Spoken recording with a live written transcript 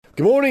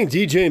Good morning,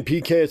 DJ and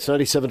PK. It's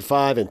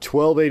 97.5 and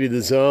 1280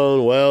 The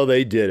Zone. Well,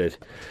 they did it.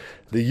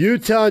 The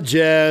Utah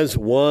Jazz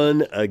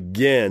won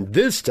again.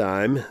 This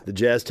time, the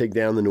Jazz take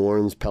down the New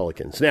Orleans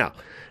Pelicans. Now,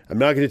 I'm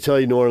not going to tell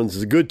you New Orleans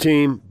is a good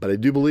team, but I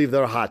do believe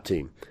they're a hot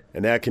team,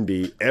 and that can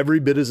be every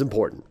bit as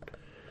important.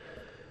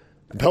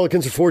 The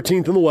Pelicans are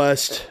 14th in the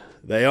West.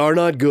 They are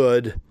not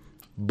good,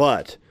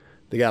 but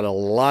they got a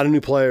lot of new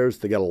players.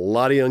 They got a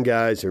lot of young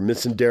guys. They're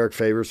missing Derek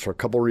Favors for a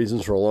couple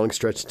reasons for a long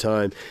stretch of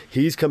time.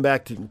 He's come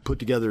back to put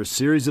together a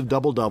series of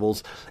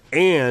double-doubles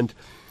and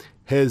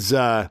has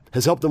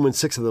helped them win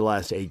 6 of the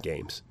last 8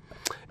 games.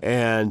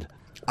 And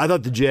I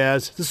thought the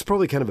Jazz, this is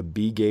probably kind of a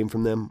B game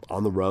from them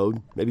on the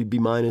road, maybe B-,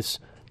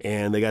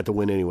 and they got the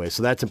win anyway.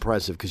 So that's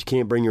impressive because you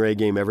can't bring your A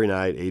game every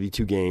night,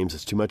 82 games.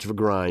 It's too much of a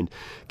grind.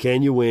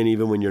 Can you win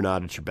even when you're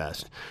not at your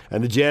best?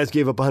 And the Jazz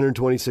gave up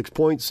 126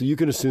 points, so you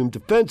can assume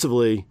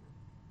defensively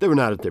they were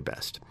not at their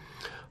best.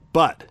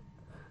 But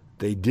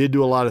they did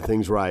do a lot of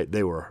things right.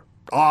 They were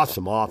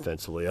awesome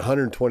offensively,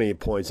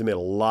 128 points. They made a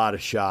lot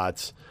of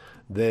shots.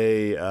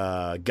 They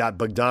got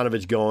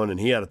Bogdanović going, and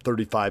he had a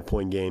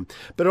 35-point game.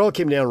 But it all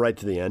came down right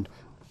to the end.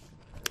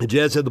 The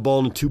Jazz had the ball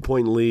in a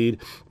 2-point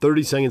lead,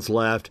 30 seconds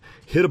left,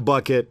 hit a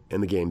bucket,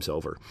 and the game's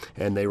over.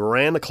 And they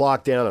ran the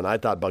clock down, and I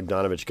thought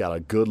Bogdanović got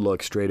a good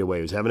look straight away.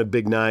 He was having a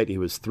big night. He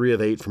was 3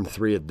 of 8 from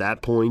 3 at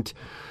that point.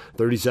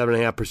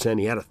 37.5%.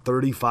 He had a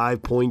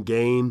 35-point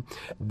game.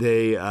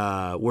 They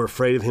were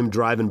afraid of him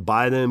driving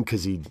by them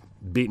because he'd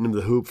beaten him to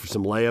the hoop for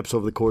some layups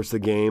over the course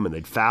of the game, and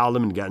they'd fouled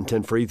him and gotten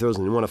 10 free throws,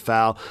 and they didn't want to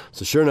foul.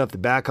 So sure enough, they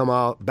back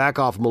off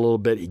him a little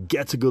bit. He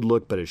gets a good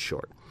look, but it's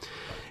short.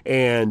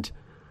 And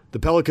the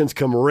Pelicans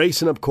come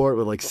racing up court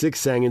with like 6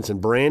 seconds,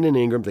 and Brandon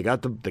Ingram, they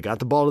got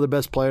the ball to the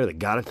best player. They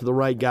got it to the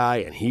right guy,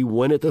 and he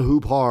went at the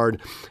hoop hard.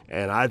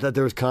 And I thought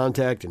there was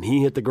contact, and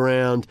he hit the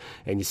ground.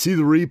 And you see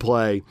the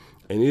replay,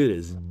 and it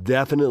is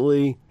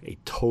definitely a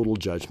total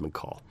judgment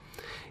call.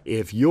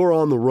 If you're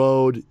on the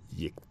road,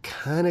 you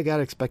kind of got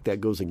to expect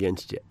that goes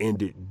against you. And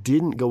it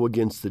didn't go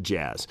against the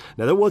Jazz.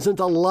 Now, there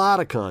wasn't a lot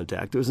of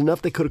contact. There was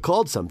enough they could have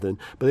called something,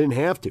 but they didn't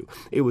have to.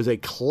 It was a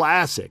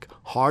classic,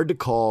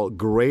 hard-to-call,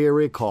 gray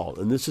area call.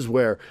 And this is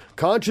where,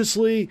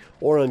 consciously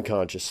or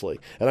unconsciously,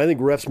 and I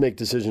think refs make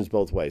decisions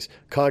both ways.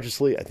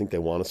 Consciously, I think they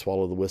want to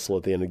swallow the whistle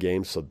at the end of the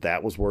game, so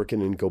that was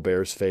working in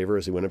Gobert's favor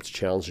as he went up to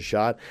challenge the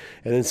shot.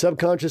 And then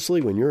subconsciously,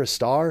 when you're a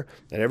star,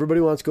 and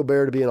everybody wants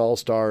Gobert to be an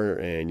all-star,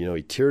 and, you know,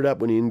 he teared up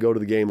when he didn't go to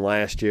the game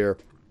last year,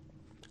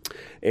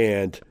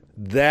 and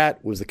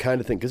that was the kind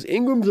of thing, because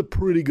Ingram's a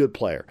pretty good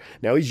player.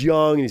 Now, he's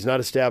young, and he's not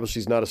established,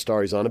 he's not a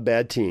star, he's on a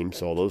bad team,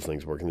 so all those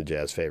things work in the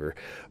Jazz favor.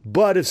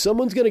 But if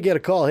someone's going to get a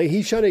call, hey,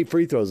 he shot 8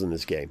 free throws in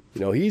this game.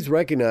 You know, he's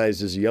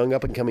recognized as a young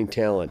up-and-coming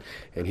talent,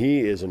 and he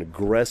is an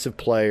aggressive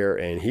player,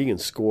 and he can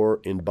score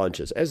in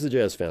bunches, as the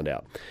Jazz found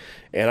out.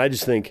 And I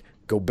just think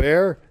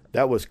Gobert,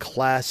 that was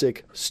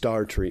classic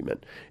star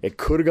treatment. It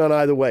could have gone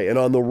either way. And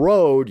on the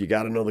road, you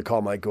got to know the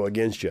call might go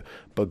against you.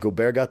 But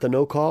Gobert got the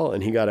no call,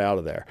 and he got out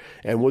of there.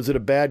 And was it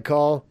a bad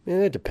call?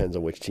 It depends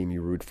on which team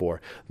you root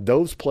for.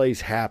 Those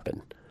plays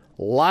happen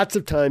lots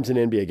of times in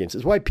NBA games.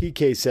 That's why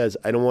PK says,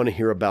 I don't want to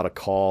hear about a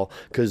call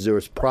because there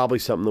was probably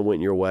something that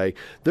went your way.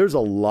 There's a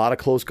lot of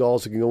close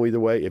calls that can go either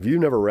way. If you've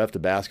never reffed a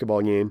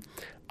basketball game,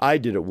 I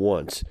did it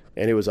once,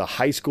 and it was a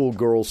high school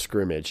girls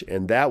scrimmage,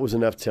 and that was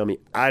enough to tell me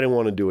I didn't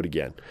want to do it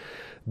again.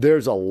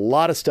 There's a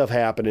lot of stuff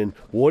happening.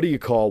 What do you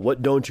call?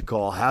 What don't you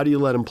call? How do you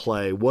let them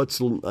play? What's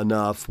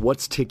enough?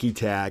 What's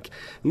ticky-tack?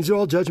 These are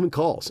all judgment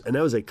calls, and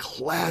that was a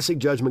classic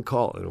judgment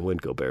call, and it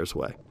went Gobert's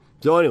way.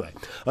 So anyway,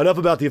 enough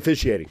about the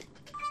officiating.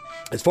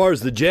 As far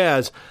as the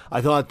Jazz, I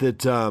thought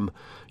that,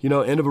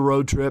 end of a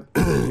road trip,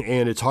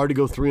 and it's hard to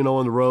go 3-0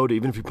 on the road,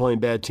 even if you're playing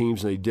bad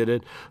teams, and they did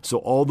it. So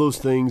all those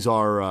things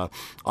are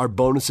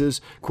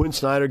bonuses. Quinn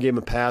Snyder gave him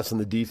a pass on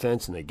the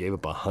defense, and they gave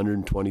up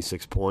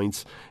 126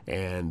 points,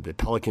 and the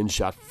Pelicans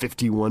shot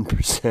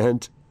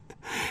 51%.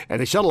 And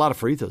they shot a lot of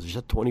free throws. They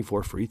shot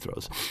 24 free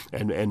throws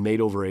and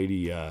made over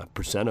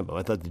 80% of them.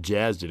 I thought the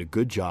Jazz did a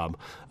good job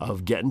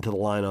of getting to the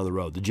line on the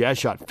road. The Jazz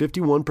shot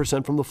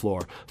 51% from the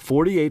floor,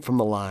 48 from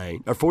the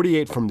line, or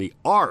 48 from the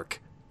arc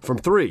from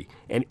 3,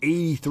 and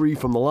 83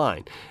 from the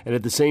line. And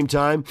at the same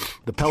time,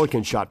 the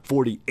Pelicans shot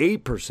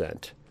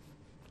 48%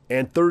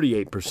 and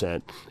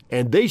 38%,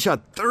 and they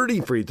shot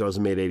 30 free throws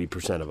and made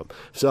 80% of them.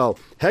 So,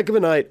 heck of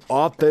a night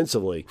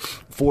offensively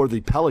for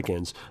the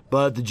Pelicans,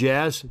 but the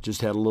Jazz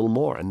just had a little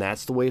more, and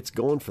that's the way it's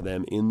going for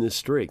them in this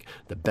streak.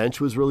 The bench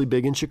was really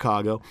big in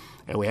Chicago,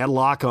 and we had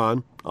Lock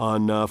on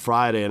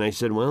Friday, and I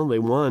said, well, they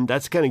won.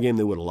 That's the kind of game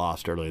they would have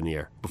lost early in the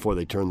year before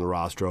they turned the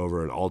roster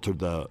over and altered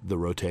the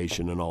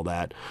rotation and all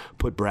that,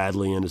 put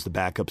Bradley in as the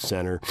backup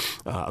center,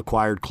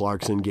 acquired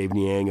Clarkson, gave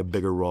Niang a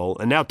bigger role,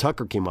 and now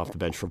Tucker came off the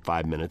bench for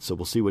 5 minutes, so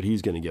we'll see what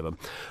he's going to give them.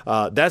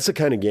 That's the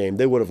kind of game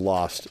they would have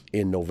lost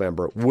in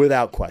November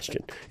without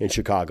question in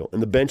Chicago,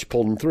 and the bench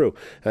pulled them through.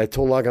 And I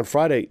told Lock on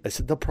Friday, I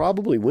said, they'll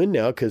probably win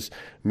now because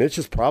Mitch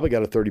has probably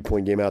got a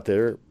 30-point game out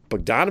there.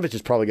 Bogdanović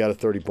has probably got a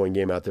 30-point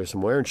game out there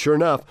somewhere. And sure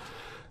enough,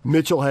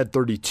 Mitchell had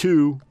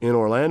 32 in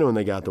Orlando and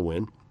they got the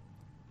win.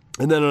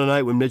 And then on a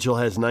night when Mitchell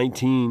has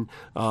 19,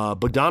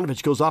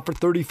 Bogdanovich goes off for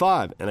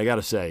 35. And I got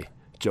to say,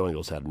 Joe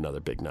Ingles had another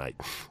big night.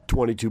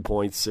 22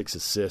 points, 6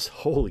 assists.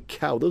 Holy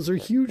cow, those are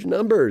huge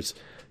numbers.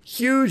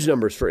 Huge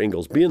numbers for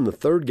Ingles, being the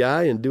third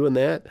guy and doing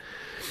that.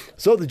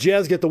 So the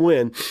Jazz get the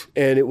win,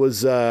 and it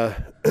was,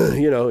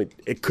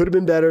 it could have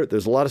been better.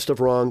 There's a lot of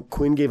stuff wrong.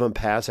 Quinn gave him a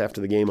pass after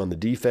the game on the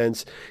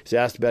defense. He's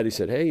asked about it. He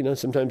said, hey,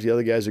 sometimes the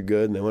other guys are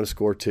good and they want to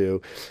score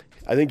too.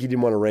 I think he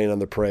didn't want to rain on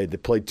the parade. They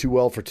played too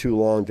well for too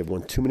long. They've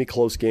won too many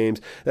close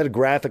games. They had a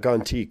graphic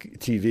on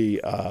TV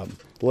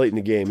late in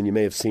the game, and you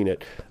may have seen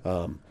it.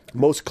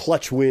 Most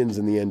clutch wins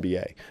in the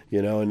NBA,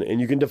 and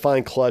you can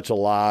define clutch a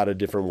lot of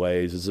different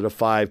ways. Is it a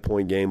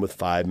 5-point game with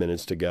 5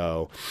 minutes to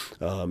go?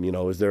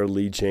 Is there a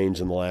lead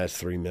change in the last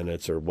 3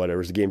 minutes or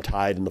whatever? Is the game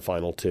tied in the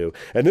final 2?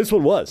 And this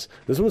one was.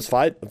 This one was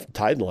tied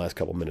in the last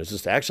couple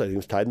minutes. Actually, I think it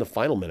was tied in the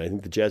final minute. I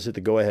think the Jazz hit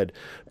the go-ahead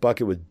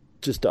bucket with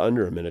just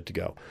under a minute to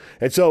go.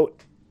 And so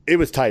it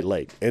was tight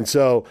late. And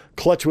so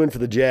clutch win for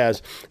the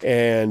Jazz,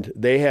 and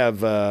they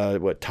have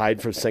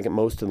tied for second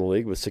most in the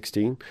league with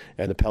 16.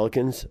 And the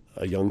Pelicans,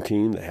 a young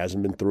team that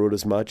hasn't been through it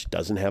as much,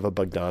 doesn't have a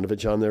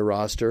Bogdanovich on their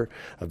roster,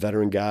 a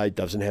veteran guy,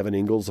 doesn't have an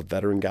Ingles, a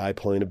veteran guy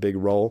playing a big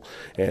role.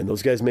 And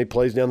those guys made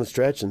plays down the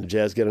stretch, and the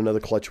Jazz get another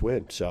clutch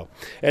win. So,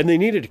 and they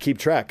needed to keep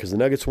track because the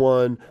Nuggets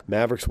won,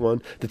 Mavericks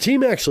won. The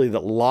team actually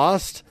that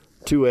lost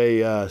to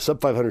a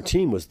sub-500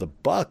 team was the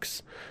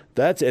Bucks.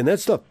 That's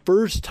the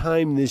first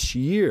time this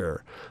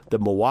year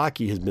that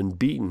Milwaukee has been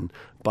beaten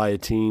by a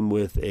team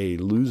with a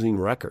losing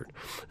record.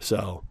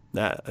 So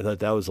I thought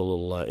that was a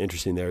little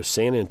interesting there.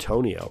 San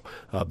Antonio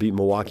beat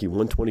Milwaukee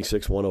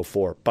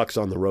 126-104. Bucks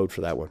on the road for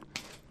that one.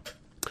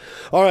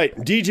 All right,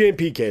 DJ and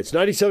PK. It's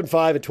 97.5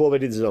 at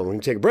 1280 The Zone. We're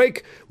going to take a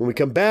break. When we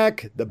come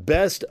back, the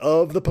best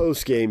of the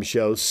postgame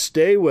show.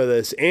 Stay with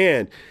us.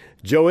 And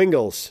Joe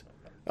Ingles,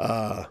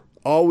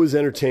 always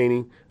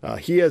entertaining.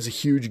 He has a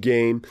huge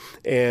game,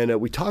 and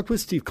we talked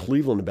with Steve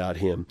Cleveland about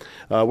him.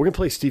 We're going to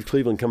play Steve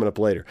Cleveland coming up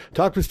later.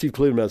 Talked with Steve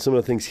Cleveland about some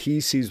of the things he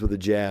sees with the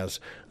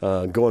Jazz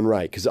going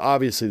right, because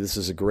obviously this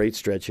is a great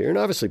stretch here, and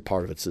obviously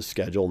part of it's the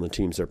schedule and the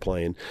teams they're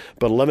playing.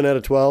 But 11 out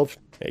of 12,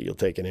 hey, you'll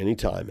take it any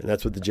time, and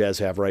that's what the Jazz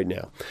have right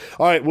now.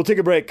 All right, we'll take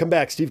a break. Come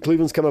back. Steve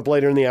Cleveland's coming up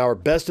later in the hour.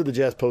 Best of the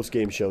Jazz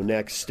postgame show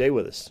next. Stay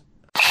with us.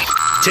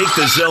 Take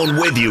the Zone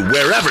with you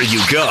wherever you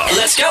go.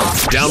 Let's go.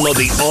 Download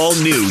the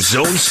all-new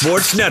Zone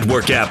Sports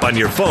Network app on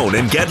your phone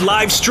and get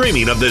live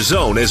streaming of the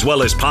Zone as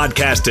well as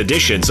podcast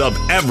editions of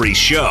every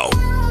show.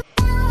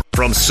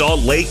 From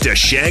Salt Lake to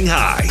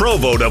Shanghai,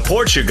 Provo to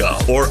Portugal,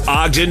 or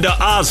Ogden to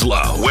Oslo,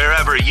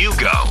 wherever you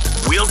go,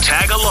 we'll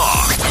tag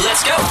along.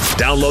 Let's go.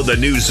 Download the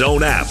new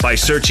Zone app by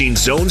searching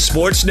Zone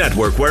Sports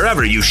Network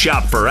wherever you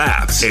shop for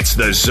apps. It's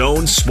the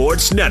Zone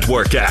Sports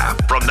Network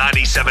app from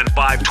 97.5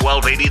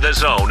 1280 The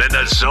Zone and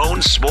the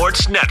Zone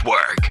Sports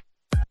Network.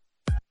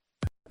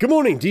 Good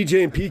morning,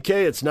 DJ and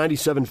PK. It's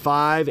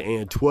 97.5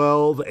 and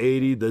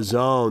 1280 The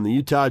Zone. The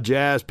Utah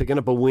Jazz picking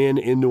up a win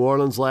in New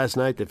Orleans last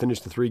night. They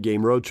finished the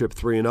 3-game road trip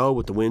 3-0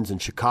 with the wins in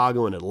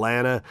Chicago and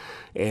Atlanta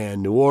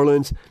and New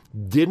Orleans.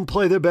 Didn't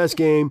play their best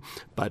game,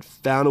 but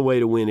found a way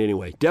to win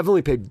anyway.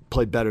 Definitely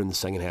played better in the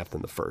second half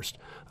than the first.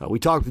 We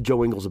talked with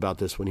Joe Ingles about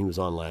this when he was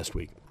on last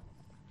week,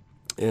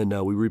 and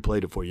we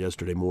replayed it for you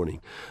yesterday morning.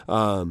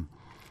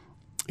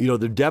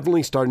 They're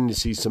definitely starting to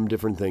see some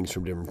different things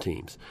from different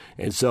teams.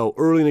 And so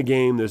early in the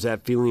game, there's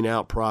that feeling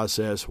out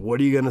process. What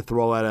are you going to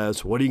throw at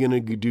us? What are you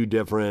going to do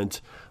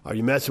different? Are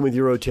you messing with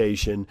your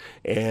rotation?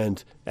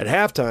 And at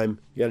halftime,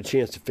 you got a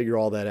chance to figure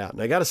all that out.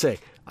 And I got to say,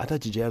 I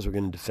thought the Jazz were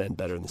going to defend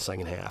better in the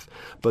second half.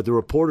 But the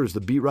reporters, the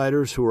beat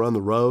writers who were on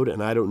the road,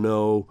 and I don't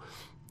know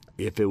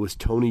if it was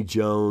Tony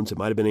Jones, it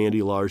might have been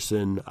Andy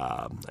Larson.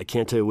 I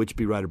can't tell you which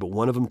beat writer, but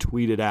one of them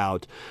tweeted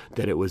out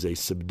that it was a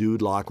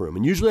subdued locker room.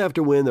 And usually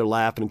after a win, they're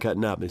laughing and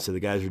cutting up. They said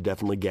the guys are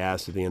definitely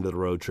gassed at the end of the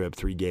road trip,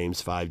 3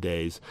 games, 5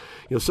 days.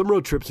 Some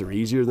road trips are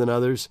easier than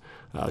others.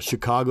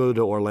 Chicago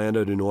to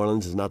Orlando to New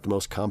Orleans is not the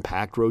most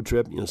compact road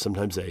trip.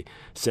 Sometimes they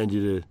send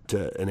you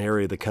to an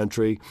area of the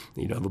country.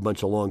 You have a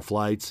bunch of long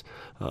flights.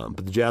 But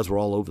the Jazz were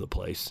all over the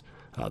place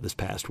this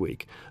past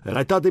week. And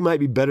I thought they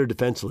might be better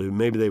defensively.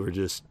 Maybe they were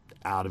just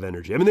out of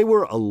energy. I mean, they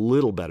were a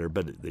little better,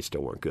 but they still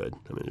weren't good.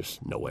 I mean,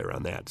 there's no way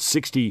around that.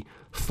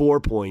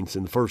 64 points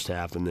in the first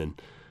half and then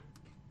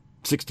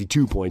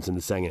 62 points in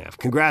the second half.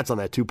 Congrats on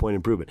that 2-point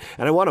improvement.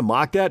 And I want to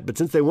mock that, but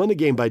since they won the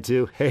game by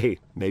 2, hey,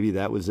 maybe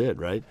that was it,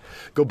 right?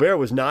 Gobert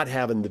was not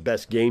having the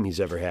best game he's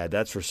ever had,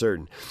 that's for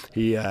certain.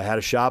 He had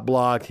a shot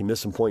blocked. He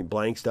missed some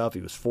point-blank stuff.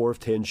 He was 4 of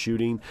 10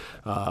 shooting.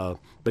 But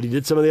he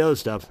did some of the other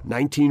stuff,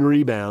 19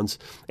 rebounds.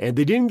 And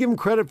they didn't give him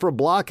credit for a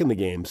block in the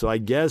game. So I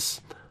guess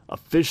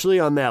officially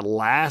on that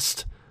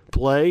last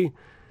play,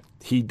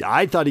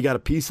 I thought he got a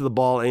piece of the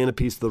ball and a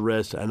piece of the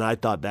wrist, and I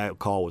thought that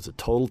call was a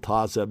total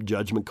toss-up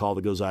judgment call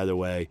that goes either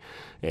way.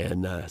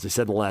 And as I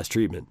said in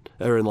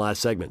the last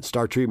segment,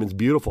 star treatment's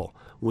beautiful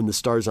when the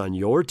star's on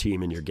your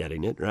team and you're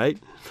getting it, right?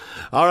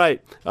 All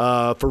right,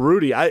 for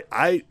Rudy,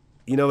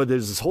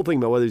 there's this whole thing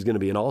about whether he's going to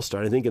be an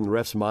all-star. I think in the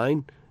ref's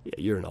mind, yeah,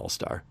 you're an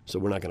all-star, so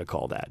we're not going to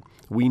call that.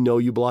 We know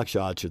you block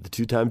shots. You're the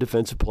 2-time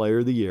Defensive Player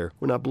of the Year.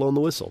 We're not blowing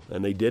the whistle.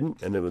 And they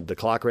didn't, and the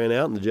clock ran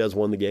out, and the Jazz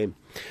won the game.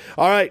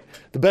 All right,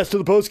 the best of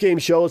the post-game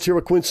show. Let's hear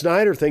what Quinn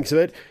Snyder thinks of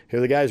it. Here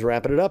are the guys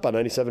wrapping it up on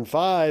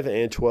 97.5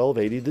 and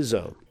 1280 The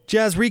Zone.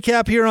 Jazz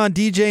recap here on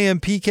DJ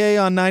and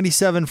PK on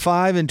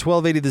 97.5 and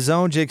 1280 The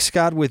Zone. Jake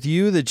Scott with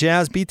you. The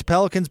Jazz beat the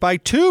Pelicans by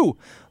 2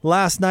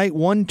 last night,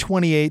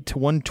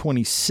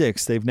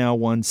 128-126. They've now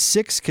won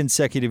 6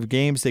 consecutive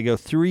games. They go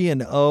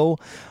 3-0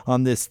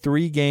 on this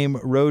 3-game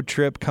road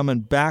trip, coming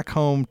back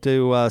home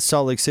to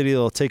Salt Lake City.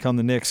 They'll take on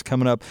the Knicks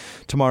coming up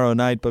tomorrow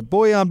night. But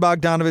Bojan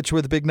Bogdanovic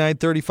with a big night,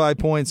 35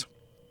 points,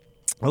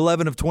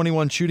 11 of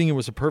 21 shooting. It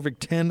was a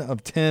perfect 10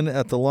 of 10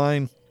 at the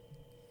line.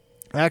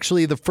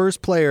 Actually, the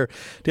first player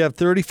to have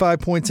 35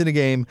 points in a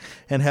game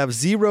and have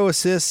 0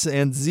 assists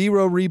and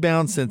 0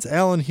 rebounds since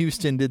Allen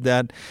Houston did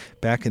that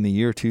back in the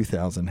year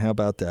 2000. How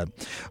about that?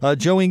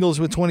 Joe Ingles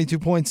with 22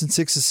 points and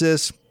 6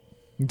 assists.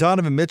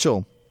 Donovan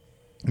Mitchell,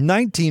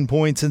 19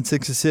 points and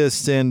 6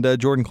 assists. And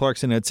Jordan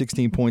Clarkson had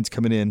 16 points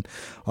coming in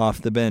off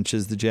the bench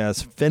as the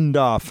Jazz fend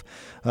off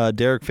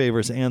Derek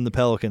Favors and the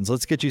Pelicans.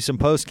 Let's get you some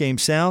post-game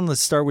sound. Let's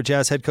start with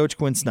Jazz head coach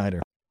Quinn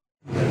Snyder.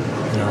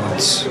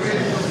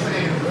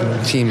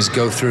 Teams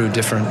go through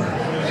different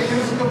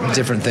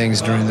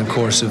things during the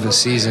course of a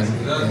season,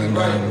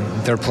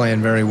 and they're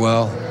playing very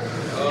well.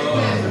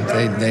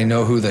 They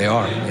know who they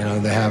are.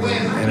 They have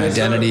an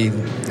identity,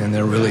 and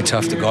they're really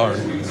tough to guard.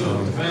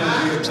 So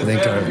I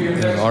think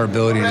our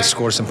ability to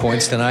score some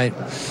points tonight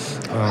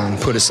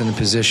put us in a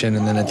position,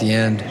 and then at the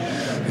end,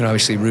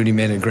 obviously Rudy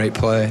made a great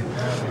play.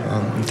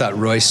 I thought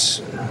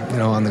Royce,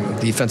 on the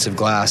defensive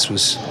glass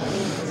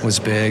was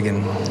big,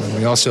 and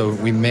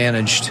we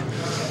managed.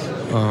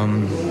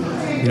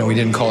 We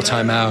didn't call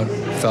timeout.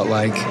 Felt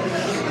like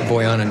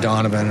Bojan and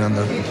Donovan on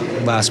the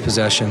last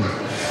possession,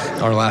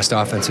 our last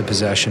offensive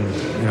possession,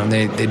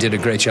 they did a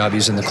great job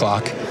using the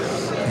clock,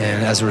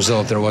 and as a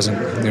result, there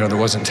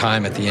wasn't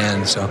time at the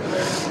end. So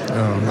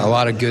a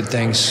lot of good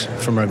things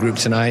from our group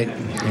tonight,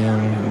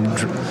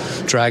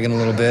 dragging a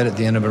little bit at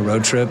the end of a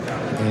road trip,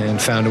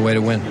 and found a way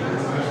to win.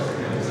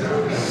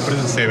 What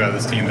does it say about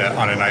this team that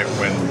on a night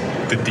when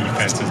the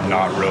defense is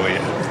not really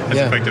as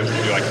effective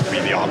as you like to be,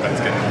 the offense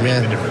can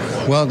make the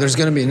difference? Well, there's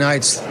going to be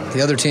nights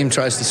the other team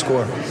tries to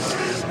score,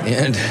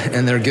 and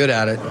they're good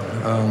at it.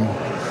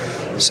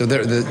 So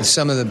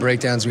some of the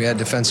breakdowns we had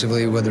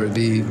defensively, whether it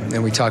be,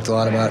 and we talked a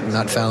lot about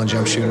not fouling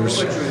jump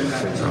shooters,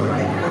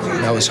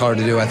 that was hard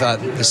to do. I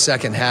thought the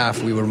second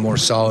half we were more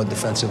solid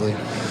defensively,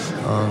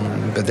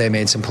 but they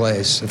made some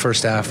plays. The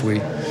first half we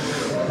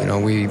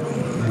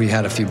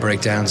had a few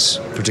breakdowns,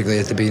 particularly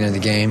at the beginning of the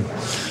game.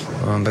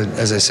 But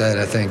as I said,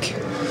 I think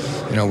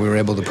we were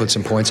able to put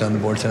some points on the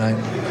board tonight.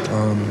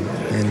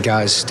 And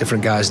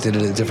different guys did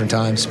it at different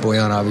times.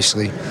 Bojan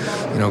obviously,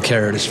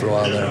 carried us for a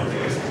while there.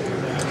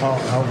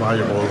 How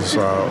valuable is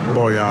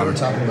Bojan? We were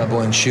talking about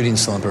Bojan's shooting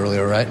slump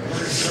earlier, right?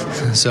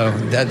 So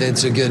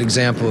it's a good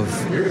example of,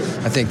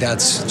 I think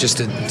that's just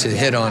to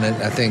hit on it.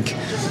 I think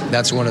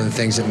that's one of the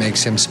things that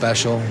makes him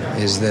special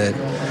is that,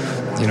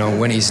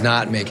 when he's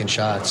not making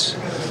shots,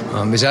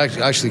 he's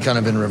actually kind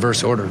of in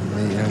reverse order.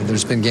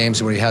 There's been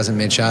games where he hasn't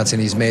made shots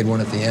and he's made one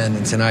at the end.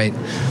 And tonight,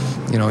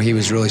 he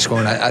was really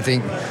scoring. I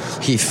think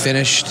he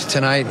finished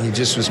tonight. He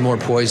just was more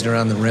poised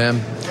around the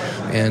rim,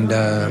 and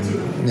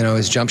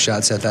his jump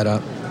shot set that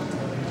up.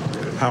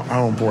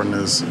 How important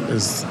is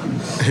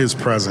his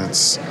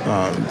presence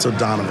to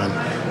Donovan?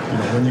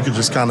 When you could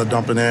just kind of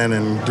dump it in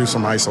and do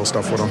some ISO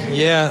stuff with him.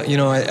 Yeah,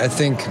 I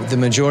think the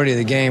majority of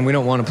the game we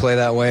don't want to play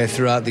that way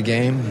throughout the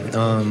game.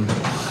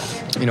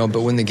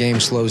 But when the game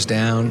slows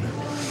down,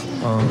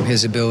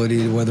 his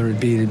ability, whether it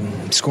be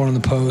to score on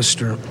the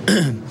post or,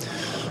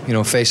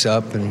 face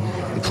up and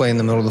play in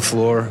the middle of the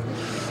floor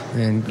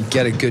and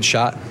get a good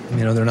shot.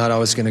 They're not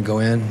always going to go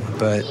in,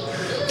 but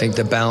I think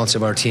the balance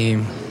of our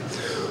team,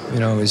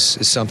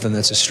 is something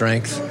that's a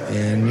strength.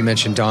 And you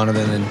mentioned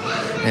Donovan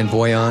and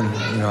Bojan.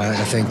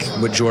 I think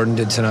what Jordan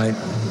did tonight,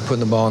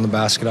 putting the ball in the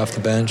basket off the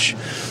bench.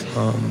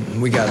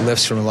 We got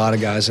lifts from a lot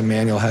of guys.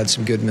 Emmanuel had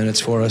some good minutes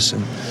for us,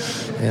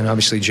 and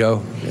obviously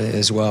Joe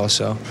as well.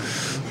 So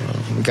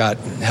we got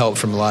help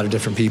from a lot of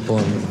different people,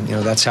 and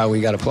that's how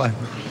we got to play.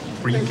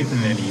 Were you given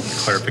any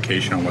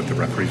clarification on what the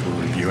referees were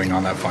reviewing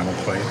on that final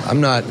play? I'm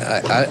not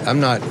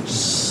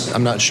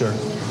sure.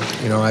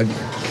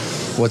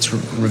 What's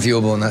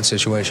reviewable in that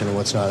situation and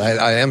what's not.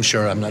 I am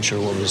sure. I'm not sure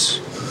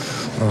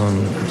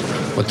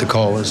what the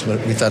call was,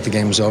 but we thought the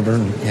game was over,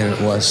 and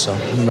it was. So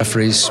the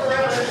referees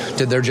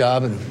did their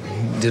job and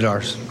did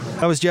ours.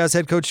 That was Jazz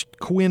head coach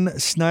Quinn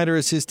Snyder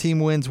as his team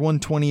wins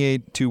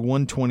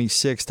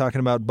 128-126. Talking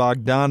about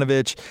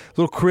Bogdanovic, a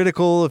little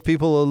critical of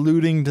people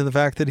alluding to the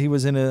fact that he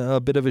was in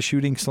a bit of a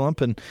shooting slump,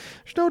 and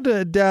there's no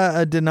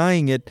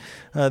denying it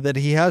that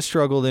he has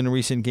struggled in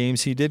recent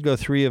games. He did go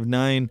 3 of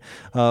 9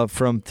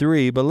 from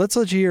 3, but let's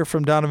let you hear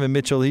from Donovan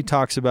Mitchell. He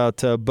talks about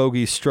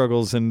Bogey's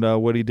struggles and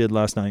what he did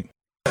last night.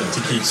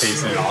 to keep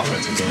pace in an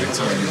offensive game?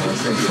 I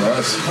think for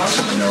us,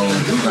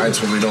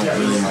 nights when we don't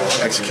really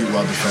execute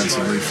well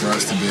defensively, for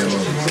us to be able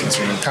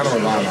to kind of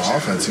rely on the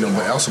offense,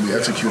 but also we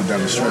executed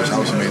down the stretch. I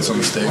also made some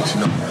mistakes,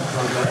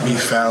 me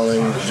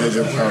fouling,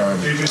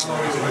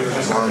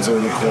 Lonzo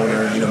in the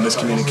corner,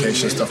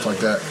 miscommunication, stuff like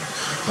that.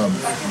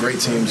 Great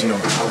teams,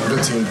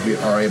 good teams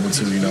are able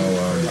to,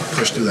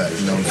 push through that,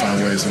 and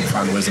find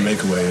ways to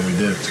make a way, and we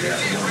did.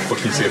 What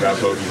can you say about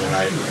Bogey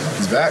tonight?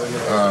 He's back.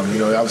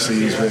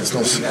 Obviously it's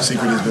no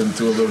secret he's been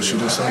through a little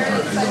shooting slump,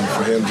 but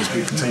for him, just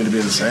continue to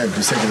be the same.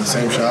 He's taking the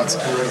same shots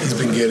he's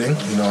been getting,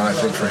 and I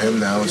think for him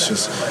now it's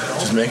just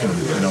making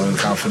them, and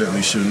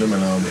confidently shooting them,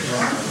 and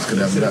it's good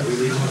to have him back.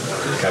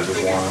 You guys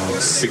have won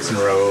 6 in a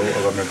row,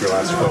 11 of your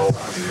last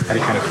 12. How do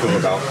you kind of feel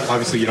about?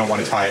 Obviously, you don't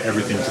want to tie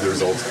everything to the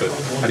results, but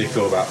how do you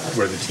feel about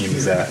where the team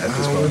is at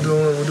this point?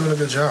 We're doing a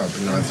good job.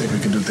 I think we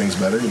can do things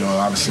better.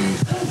 Obviously,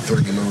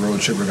 30 game road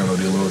trip, we're going to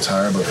be a little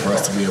tired, but for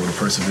us to be able to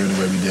persevere the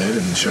way we did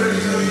and show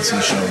resiliency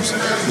shows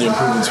the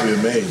improvements we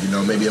have made.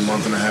 Maybe a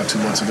month and a half, 2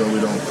 months ago,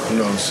 who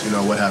knows,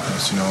 what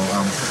happens.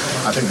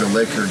 I think the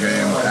Laker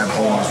game at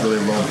home was really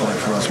a low point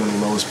for us, one of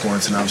the lowest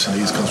points, and obviously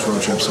the East Coast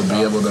road trip. So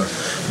be able to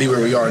be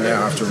where we are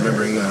now after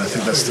remembering that, I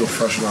think that's still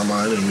fresh in our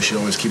mind, and we should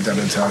always keep that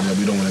mentality that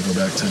we don't want to go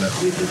back to that.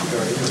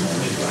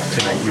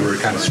 Tonight you were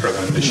kind of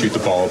struggling to shoot the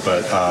ball,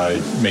 but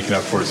making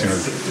up for it sooner.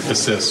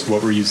 Assists,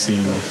 what were you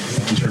seeing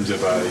in terms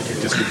of your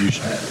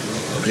distribution?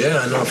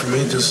 Yeah, I know. For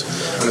me, just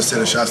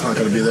understand the shot's not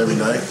going to be there every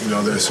night.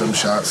 There's some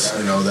shots,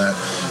 that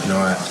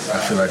I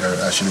feel like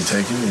I should be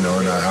taking. And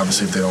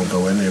obviously, if they don't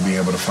go in, they're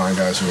being able to find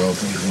guys who are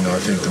open. I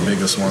think the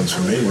biggest ones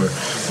for me were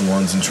the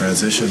ones in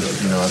transition.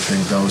 I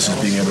think those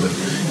just being able to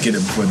get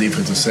it before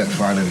defensive set,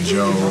 finding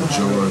Joe,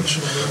 George,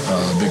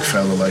 big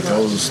fella like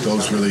those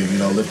really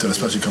lifted,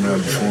 especially coming out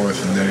of the fourth,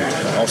 and then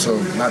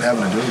also not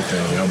having to do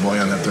anything.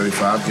 Boyan at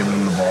 35, giving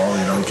them the ball.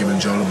 Giving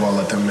Joe the ball,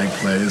 let them make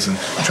plays, and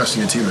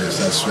trusting your teammates.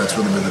 That's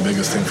really been the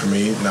biggest thing for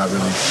me. Not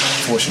really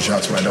forcing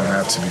shots when I don't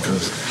have to,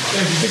 because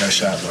I think I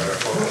shot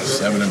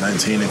 7 and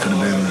 19. It could have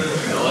been,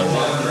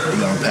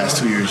 past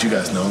 2 years, you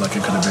guys know, like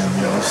it could have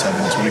been,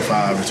 7,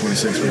 25 or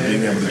 26. But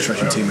being able to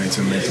trust your teammates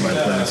and make the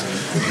right plays,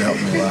 it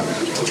helped me a lot.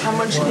 How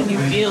much can you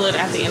feel it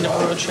at the end of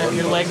a road trip?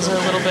 Your legs are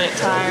a little bit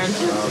tired.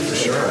 For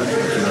sure.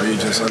 You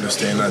just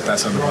understand that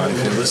that's how the body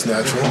feels. It's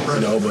natural,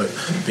 but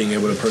being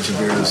able to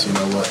persevere is,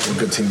 what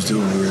good teams do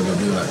when we're able to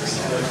do that.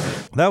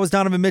 That was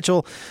Donovan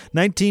Mitchell,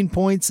 19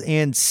 points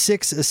and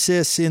 6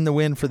 assists in the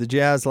win for the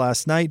Jazz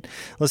last night.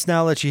 Let's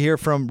now let you hear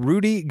from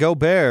Rudy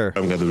Gobert.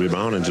 I got the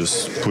rebound and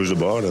just pushed the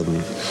ball,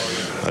 and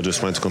I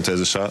just went to contest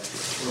the shot.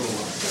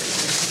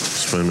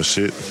 Spraying my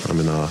shit. I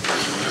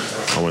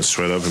went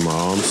straight up in my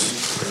arms.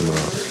 And,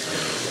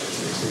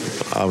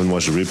 I haven't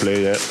watched the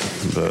replay yet,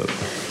 but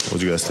what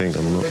do you guys think?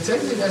 I don't know. I didn't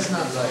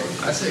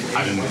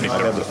think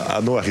I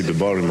know I hit the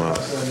ball in my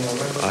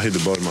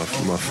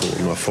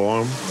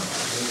forearm.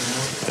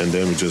 And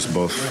then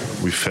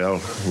we fell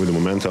with the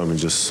momentum, and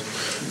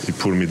he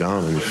pulled me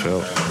down and we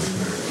fell.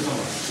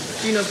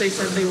 Do you know if they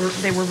said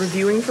they were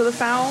reviewing for the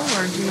foul,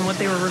 or do you know what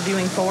they were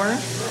reviewing for?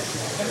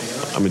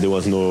 There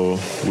was no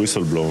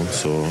whistle blown,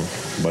 so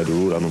by the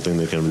rule, I don't think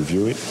they can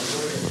review it.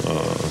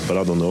 But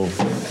I don't know.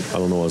 I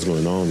don't know what's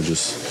going on. We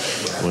just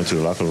went to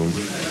the locker room.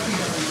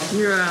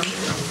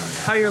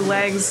 How are your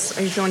legs?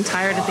 Are you feeling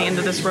tired at the end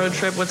of this road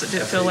trip? Did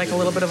it feel like a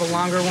little bit of a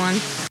longer one?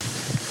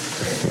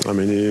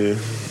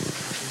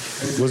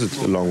 It was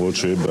a long road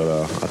trip, but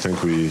I think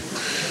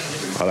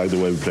I like the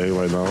way we play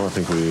right now. I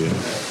think we,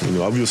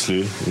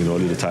 obviously, a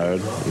little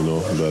tired,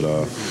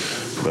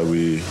 but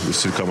we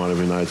still come out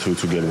every night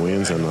to get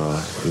wins, and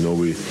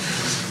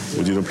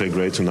we didn't play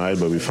great tonight,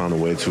 but we found a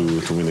way to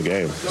win the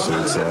game. So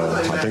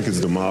I think it's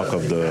the mark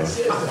of the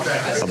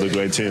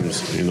great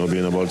teams,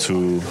 being able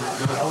to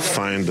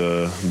find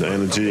the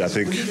energy. I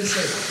think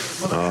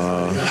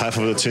half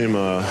of the team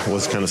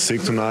was kind of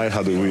sick tonight.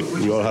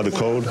 We all had a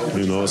cold,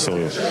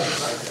 so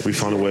we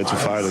found a way to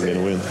fight and get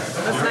a win.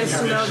 It's nice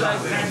to know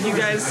that you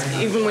guys,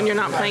 even when you're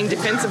not playing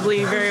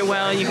defensively very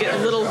well, you get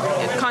little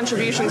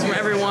contributions from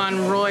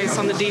everyone. Royce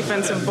on the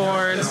defensive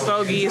boards,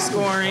 Bogey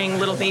scoring,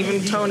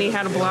 even Tony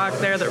had a block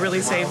there that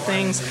really saved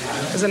things.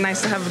 Is it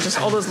nice to have just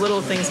all those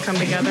little things come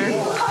together?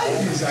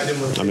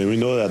 We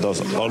know that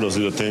all those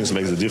little things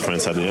makes the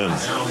difference at the end,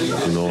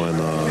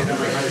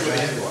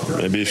 and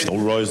maybe if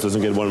Royce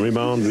doesn't get one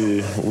rebound,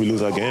 we lose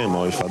that game,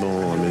 or if I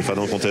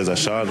don't contest that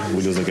shot,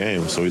 we lose the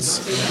game. So it's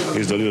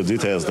the little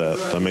details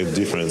that make the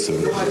difference,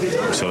 and we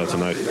saw that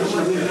tonight.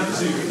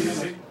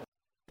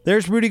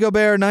 There's Rudy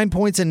Gobert, 9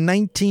 points and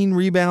 19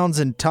 rebounds,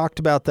 and talked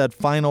about that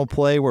final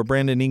play where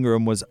Brandon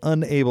Ingram was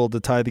unable to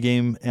tie the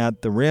game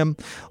at the rim.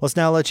 Let's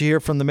now let you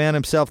hear from the man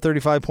himself,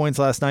 35 points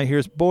last night.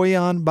 Here's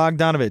Bojan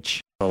Bogdanovic.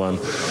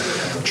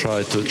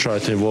 Try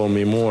to involve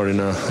me more in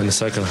the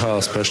second half,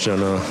 especially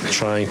on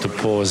trying to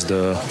pause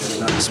the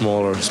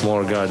smaller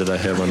guy that I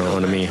have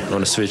on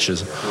the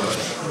switches.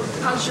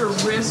 How's your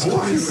wrist,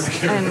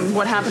 and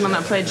what happened on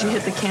that play? Did you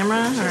hit the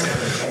camera?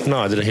 Or? No,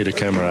 I didn't hit the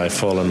camera. I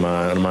fall on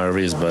my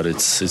wrist, but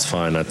it's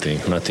fine.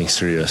 Nothing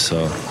serious,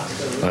 so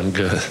I'm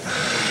good.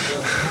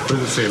 What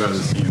does it say about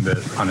the team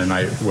that on a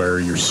night where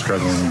you're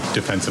struggling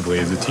defensively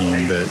as a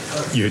team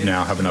that you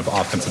now have enough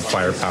offensive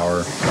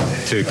firepower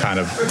to kind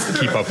of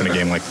keep up in a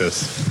game like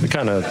this? We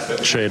kind of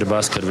trade the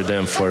basket with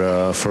them for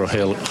a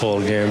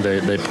whole game.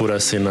 They put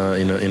us in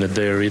a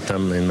their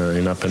rhythm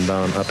in up and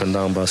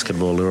down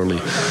basketball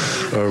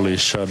early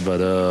shot,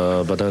 but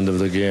end of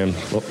the game,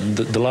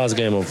 the last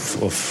game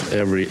of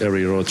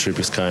every road trip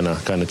is kind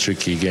of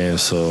tricky game.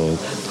 So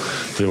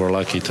we were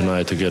lucky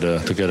tonight to get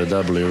a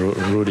W.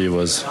 Rudy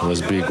was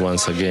big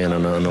once again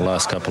on the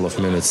last couple of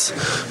minutes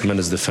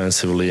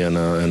defensively and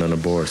on the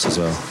boards as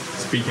well.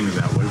 Speaking of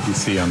that, what did you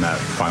see on that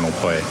final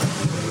play?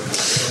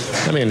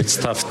 I mean, it's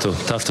tough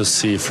to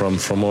see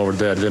from over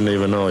there. I didn't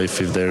even know if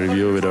they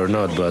review it or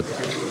not, but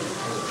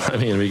I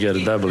mean, we get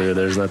a W.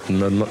 There's not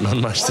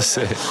much to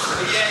say.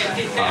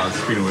 Speaking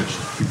of which,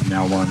 you've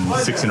now won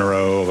 6 in a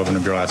row, 11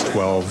 of your last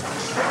 12.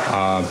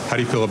 How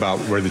do you feel about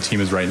where the team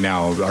is right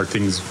now? Are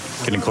things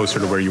getting closer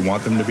to where you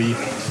want them to be?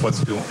 What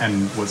still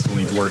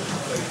needs work?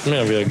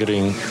 Yeah, we are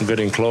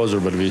getting closer,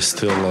 but we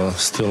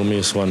still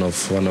miss one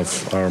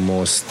of our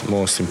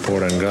most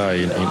important guy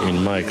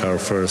in Mike, our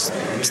first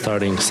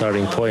starting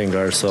point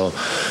guard. So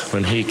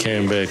when he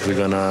came back, we're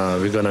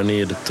gonna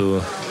need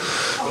to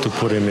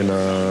put him in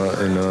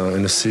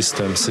a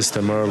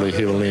system early.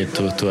 He will need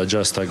to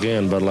adjust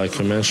again. But like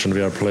you mentioned,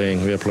 we are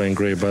playing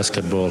great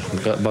basketball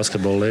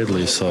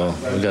lately. So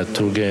we got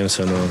 2 games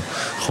and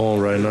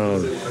home right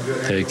now.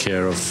 Take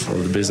care of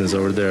the business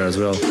over there as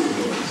well.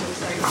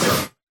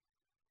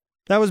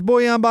 That was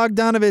Bojan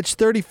Bogdanovic,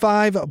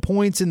 35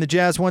 points in the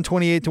Jazz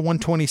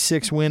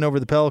 128-126 win over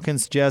the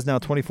Pelicans. Jazz now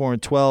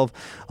 24-12,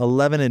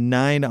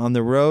 11-9 on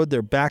the road.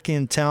 They're back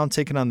in town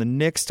taking on the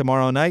Knicks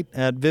tomorrow night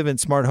at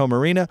Vivint Smart Home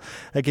Arena.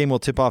 That game will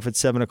tip off at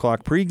 7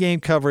 o'clock. Pre-game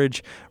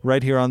coverage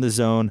right here on The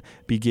Zone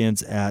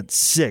begins at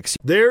 6.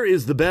 There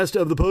is the best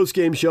of the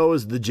post-game show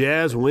as the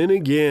Jazz win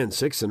again,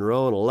 6 in a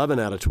row and 11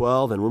 out of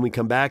 12. And when we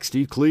come back,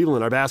 Steve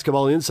Cleveland, our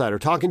basketball insider,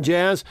 talking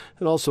Jazz,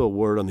 and also a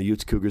word on the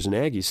Utes, Cougars, and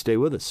Aggies. Stay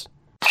with us.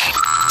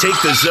 Take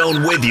the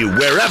Zone with you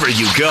wherever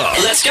you go.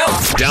 Let's go.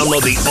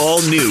 Download the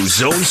all-new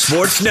Zone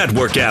Sports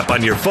Network app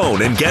on your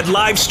phone and get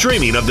live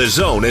streaming of the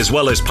Zone as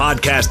well as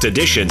podcast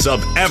editions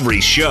of every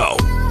show.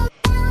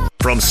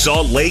 From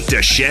Salt Lake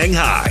to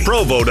Shanghai,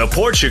 Provo to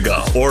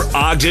Portugal, or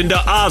Ogden to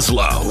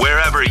Oslo,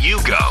 wherever you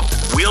go,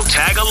 we'll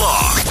tag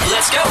along.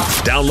 Let's go.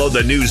 Download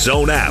the new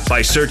Zone app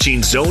by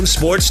searching Zone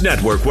Sports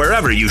Network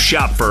wherever you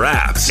shop for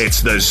apps. It's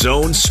the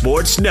Zone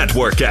Sports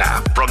Network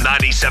app from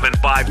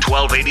 97.5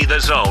 1280 The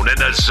Zone and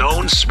the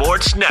Zone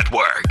Sports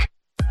Network.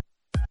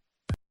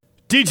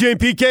 DJ and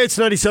PK, it's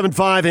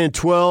 97.5 and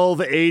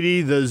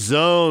 1280 The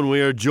Zone. We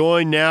are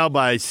joined now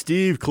by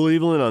Steve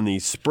Cleveland on the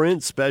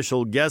Sprint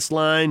special guest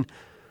line.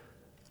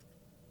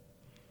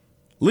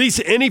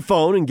 Lease any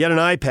phone and get an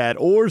iPad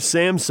or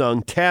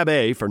Samsung Tab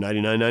A for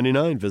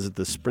 $99.99. Visit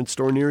the Sprint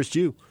store nearest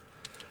you.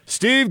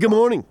 Steve, good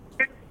morning.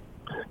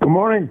 Good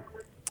morning.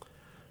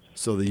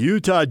 So the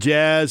Utah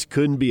Jazz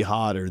couldn't be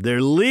hotter.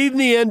 They're leading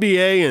the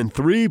NBA in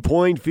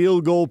three-point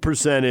field goal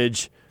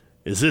percentage.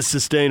 Is this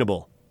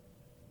sustainable?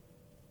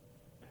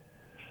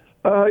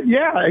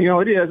 Yeah,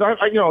 it is.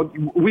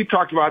 We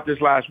talked about this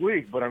last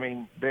week, but I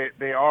mean,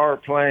 they are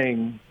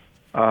playing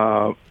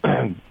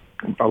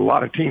a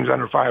lot of teams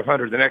under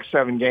 500. The next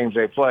 7 games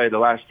they play, the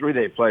last 3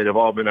 they played have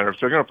all been under. So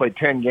they're going to play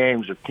 10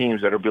 games of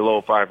teams that are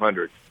below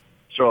 500.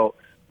 So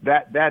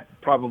that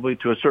probably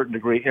to a certain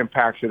degree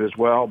impacts it as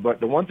well.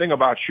 But the one thing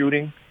about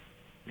shooting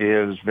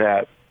is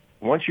that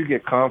once you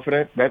get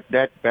confident,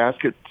 that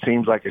basket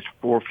seems like it's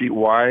 4 feet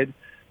wide,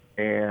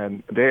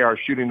 and they are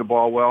shooting the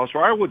ball well. So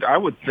I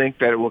would think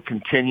that it will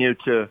continue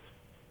to,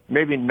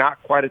 maybe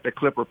not quite at the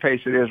Clipper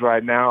pace it is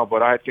right now,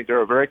 but I think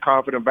they're a very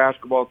confident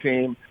basketball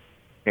team.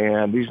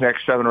 And these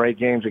next 7 or 8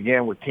 games,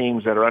 again, with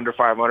teams that are under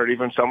 500,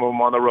 even some of them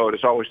on the road,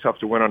 it's always tough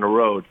to win on the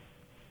road.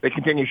 They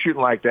continue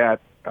shooting like that.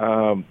 They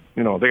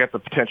got the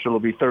potential to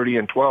be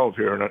 30-12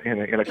 here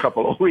in a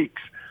couple of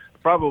weeks.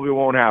 Probably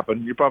won't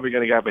happen. You're probably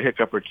going to have a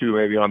hiccup or 2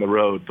 maybe on the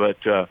road, but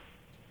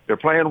they're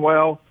playing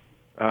well.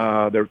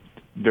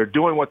 They're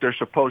doing what they're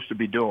supposed to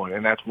be doing,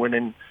 and that's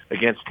winning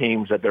against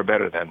teams that they're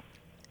better than.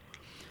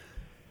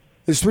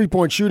 His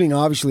three-point shooting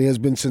obviously has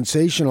been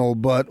sensational,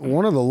 but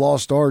one of the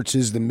lost arts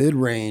is the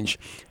mid-range,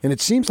 and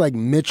it seems like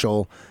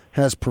Mitchell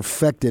has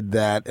perfected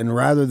that, and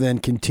rather than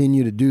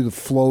continue to do the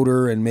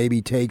floater and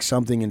maybe take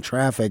something in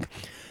traffic,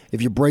 if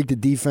you break the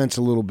defense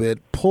a little bit,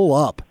 pull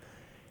up,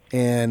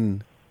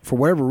 and for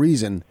whatever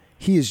reason,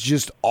 he is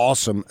just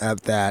awesome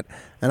at that,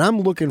 and I'm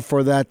looking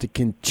for that to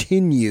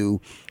continue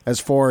as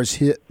far as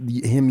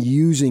him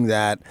using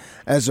that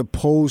as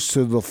opposed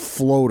to the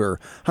floater.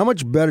 How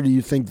much better do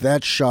you think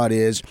that shot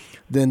is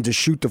than to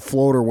shoot the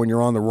floater when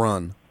you're on the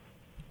run?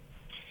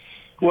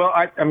 Well,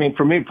 I mean,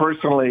 for me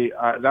personally,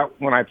 that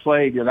when I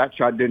played, that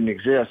shot didn't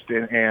exist,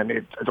 and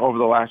it over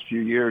the last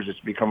few years, it's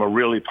become a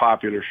really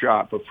popular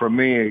shot. But for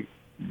me,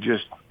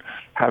 just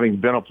having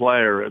been a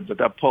player,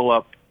 that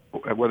pull-up,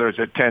 whether it's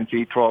at 10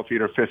 feet, 12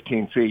 feet, or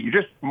 15 feet,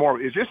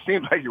 it just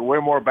seems like you're way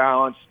more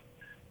balanced,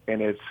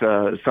 and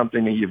it's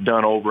something that you've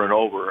done over and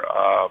over.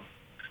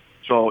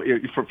 So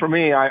for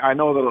me, I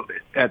know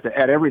that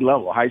at every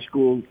level, high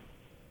school,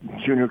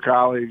 junior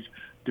college,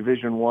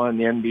 Division I,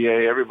 the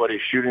NBA,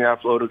 everybody's shooting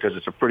that floater because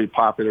it's a pretty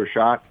popular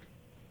shot.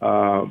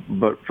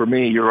 But for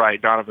me, you're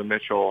right. Donovan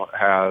Mitchell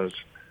has,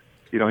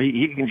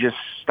 he can just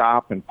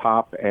stop and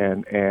pop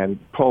and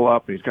pull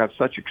up. He's got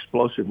such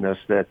explosiveness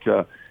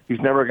that he's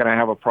never going to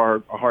have a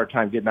hard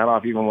time getting that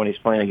off, even when he's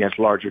playing against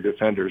larger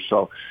defenders.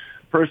 So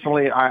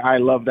personally, I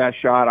love that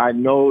shot. I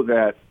know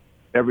that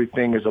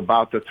everything is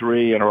about the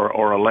three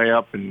or a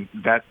layup, and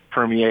that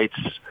permeates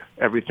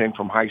everything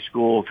from high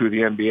school to the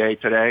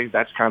NBA today.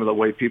 That's kind of the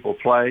way people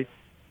play.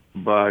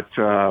 But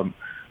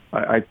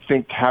I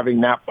think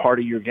having that part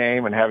of your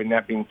game and having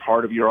that being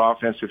part of your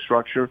offensive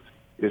structure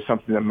is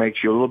something that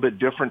makes you a little bit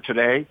different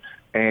today.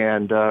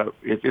 And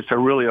it's a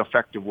really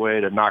effective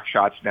way to knock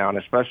shots down,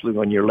 especially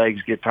when your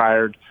legs get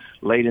tired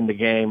late in the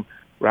game.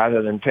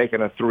 Rather than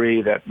taking a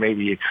three that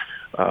maybe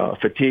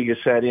fatigue is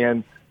set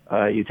in,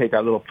 you take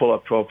that little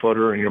pull-up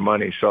 12-footer and your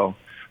money. So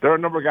there are a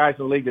number of guys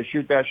in the league that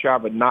shoot that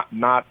shot, but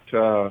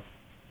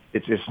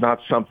it's not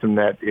something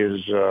that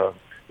is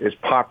as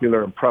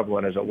popular and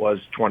prevalent as it was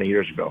 20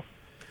 years ago.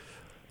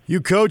 You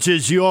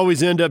coaches, you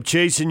always end up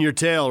chasing your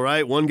tail,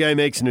 right? One guy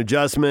makes an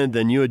adjustment,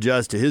 then you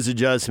adjust to his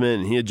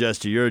adjustment, and he adjusts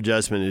to your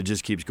adjustment, and it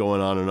just keeps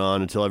going on and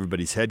on until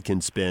everybody's head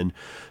can spin.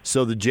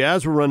 So the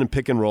Jazz were running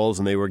pick and rolls,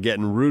 and they were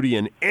getting Rudy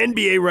an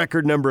NBA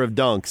record number of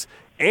dunks,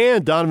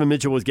 and Donovan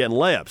Mitchell was getting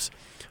layups.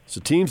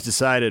 So teams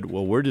decided,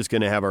 well, we're just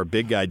going to have our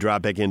big guy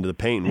drop back into the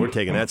paint, and we're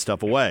taking that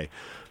stuff away.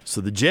 So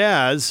the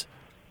Jazz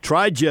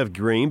tried Jeff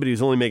Green, but he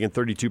was only making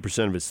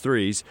 32% of his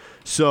threes.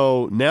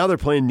 So now they're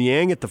playing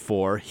Niang at the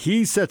 4.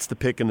 He sets the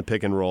pick in the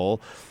pick and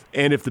roll.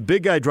 And if the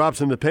big guy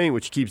drops in the paint,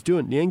 which he keeps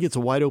doing, Niang gets a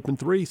wide open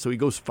 3. So he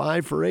goes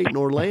 5 for 8 in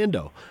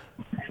Orlando.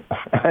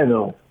 I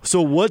know.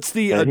 So what's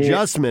the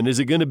adjustment? Is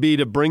it going to be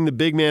to bring the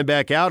big man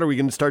back out? Are we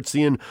going to start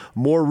seeing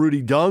more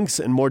Rudy dunks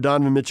and more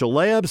Donovan Mitchell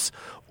layups?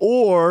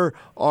 Or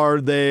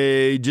are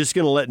they just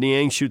going to let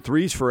Niang shoot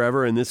threes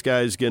forever and this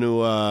guy's going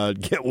to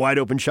get wide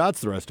open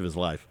shots the rest of his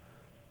life?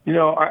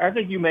 I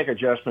think you make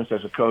adjustments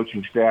as a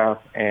coaching staff,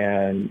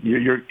 and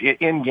your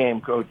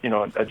in-game coach.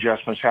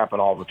 Adjustments happen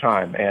all the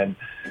time. And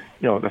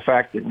the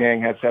fact that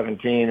Niang had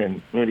 17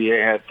 and Rudy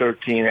had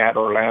 13 at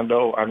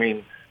Orlando, I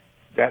mean,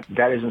 that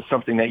isn't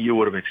something that you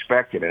would have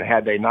expected. And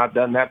had they not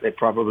done that, they'd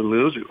probably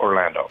lose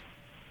Orlando.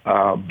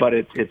 But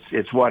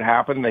it's what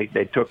happened.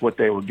 They took what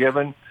they were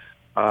given.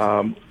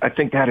 I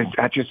think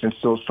that just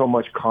instills so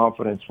much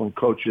confidence when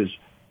coaches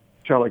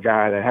tell a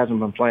guy that hasn't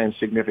been playing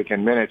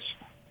significant minutes,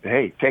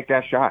 hey, take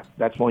that shot.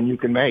 That's one you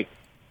can make.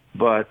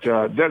 But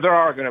there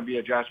are going to be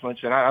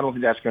adjustments, and I don't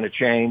think that's going to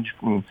change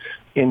from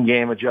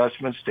in-game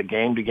adjustments to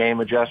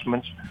game-to-game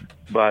adjustments.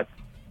 But,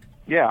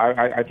 yeah,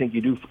 I think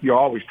you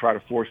always try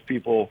to force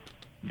people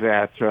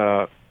that,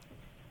 are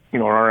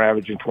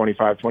averaging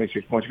 25,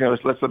 26 points.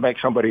 Let's make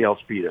somebody else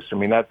beat us. I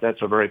mean,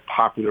 that's a very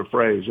popular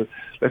phrase.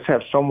 Let's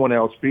have someone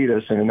else beat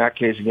us. And in that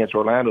case against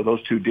Orlando,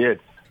 those two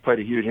played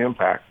a huge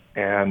impact.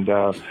 And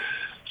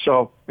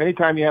so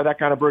anytime you have that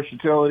kind of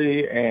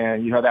versatility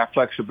and you have that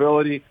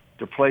flexibility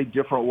to play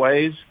different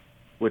ways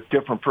with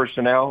different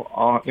personnel,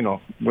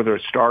 whether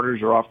it's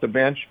starters or off the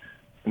bench,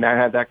 and that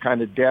had that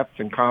kind of depth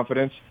and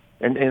confidence.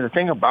 And the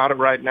thing about it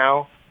right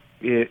now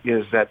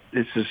is that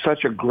this is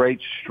such a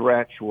great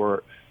stretch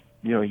where,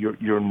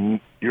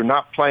 you're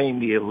not playing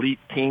the elite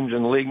teams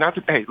in the league.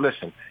 Hey,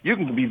 listen, you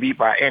can be beat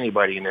by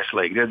anybody in this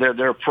league.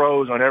 There are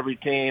pros on every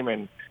team,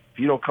 and if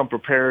you don't come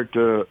prepared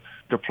to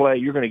play,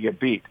 you're going to get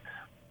beat.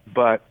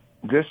 But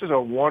this is a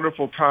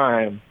wonderful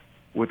time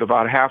with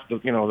about half the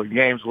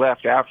games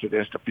left after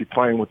this to be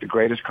playing with the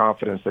greatest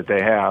confidence that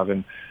they have.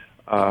 And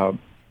I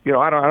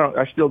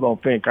still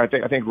don't think. I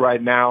think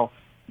right now,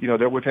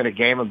 they're within a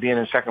game of being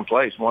in second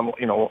place. One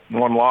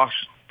loss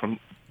from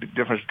the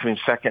difference between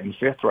second and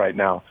fifth right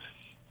now.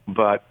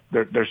 But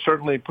they're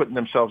certainly putting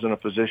themselves in a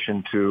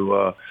position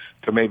to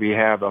maybe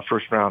have a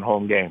first-round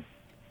home game.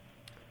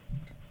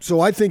 So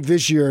I think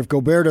this year, if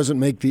Gobert doesn't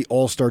make the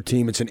All-Star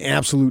team, it's an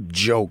absolute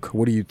joke.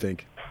 What do you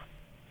think?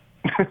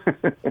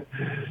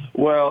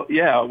 Well,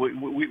 yeah,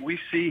 we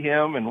see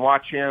him and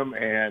watch him,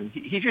 and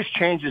he just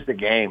changes the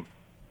game.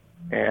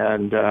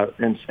 And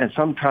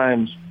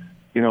sometimes,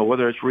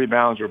 whether it's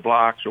rebounds or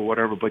blocks or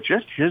whatever, but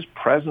just his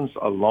presence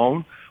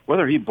alone,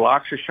 whether he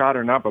blocks a shot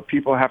or not, but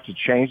people have to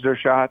change their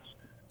shots.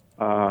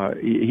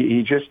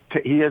 He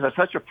has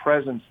such a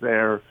presence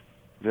there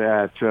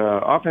that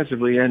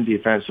offensively and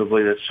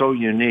defensively that's so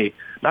unique.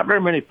 Not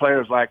very many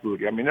players like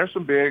Rudy. I mean, there's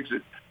some bigs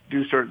that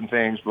do certain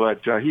things,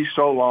 but he's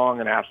so long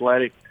and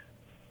athletic,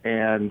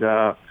 and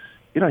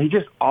he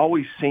just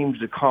always seems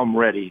to come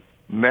ready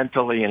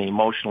mentally and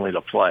emotionally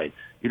to play.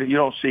 You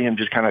don't see him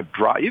just kind of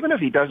drop. Even if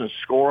he doesn't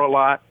score a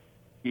lot,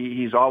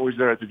 he's always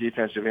there at the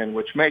defensive end,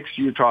 which makes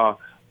Utah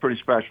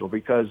pretty special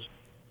because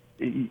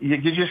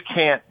you just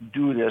can't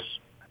do this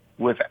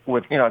with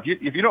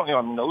if you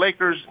don't, the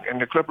Lakers and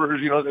the Clippers,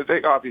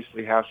 they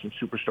obviously have some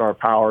superstar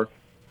power,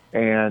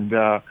 and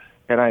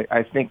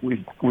I think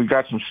we've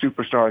got some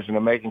superstars in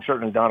the making.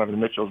 Certainly Donovan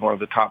Mitchell is one of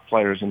the top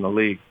players in the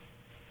league.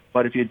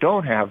 But if you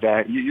don't have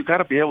that, you got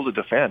to be able to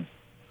defend.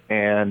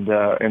 And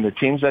the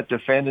teams that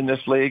defend in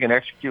this league and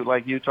execute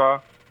like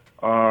Utah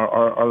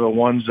are the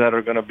ones that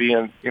are going to be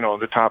in,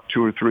 the top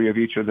 2 or 3 of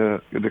each of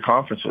the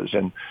conferences.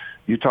 And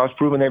Utah's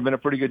proven they've been a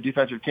pretty good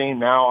defensive team.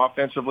 Now,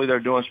 offensively, they're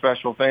doing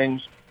special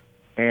things.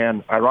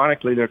 And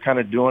ironically, they're kind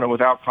of doing it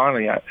without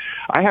Conley.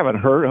 I haven't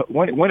heard.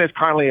 When is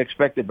Conley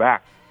expected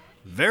back?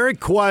 Very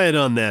quiet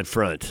on that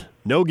front.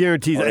 No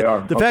guarantees.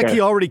 The fact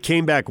he already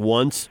came back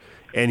once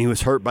and he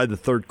was hurt by the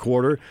third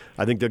quarter,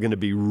 I think they're going to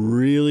be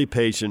really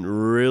patient,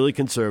 really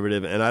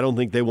conservative, and I don't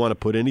think they want to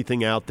put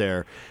anything out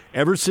there.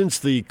 Ever since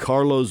the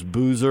Carlos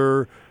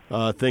Boozer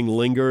thing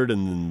lingered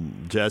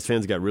and Jazz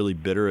fans got really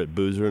bitter at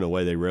Boozer in a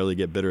way they rarely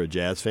get bitter at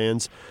Jazz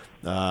fans,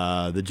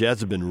 the Jazz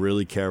have been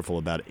really careful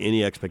about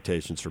any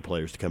expectations for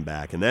players to come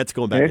back, and that's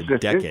going back a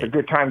decade. It's a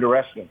good time to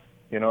rest them.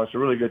 It's a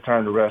really good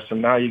time to rest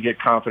them. Now you get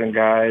confident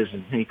guys,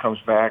 and he comes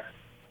back.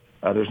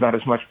 There's not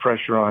as much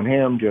pressure on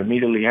him to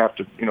immediately have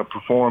to,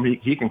 perform.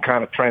 He can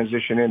kind of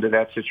transition into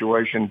that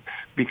situation,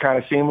 be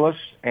kind of seamless,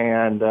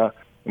 and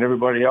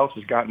everybody else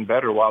has gotten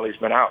better while he's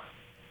been out.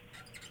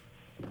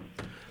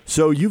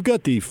 So you've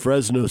got the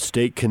Fresno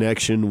State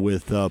connection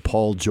with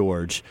Paul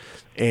George,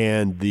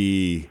 and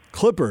the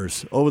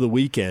Clippers over the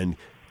weekend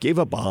gave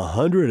up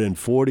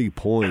 140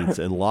 points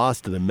and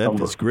lost to the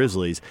Memphis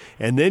Grizzlies,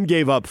 and then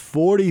gave up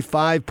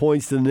 45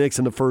 points to the Knicks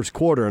in the first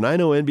quarter. And I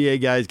know NBA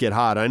guys get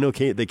hot. I know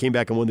they came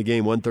back and won the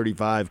game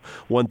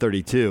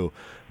 135-132,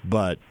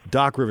 but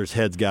Doc Rivers'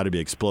 head's got to be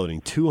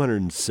exploding.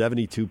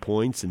 272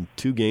 points in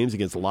 2 games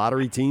against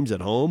lottery teams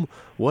at home.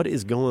 What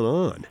is going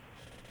on?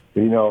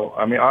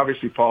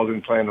 Obviously Paul's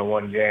been playing the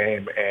one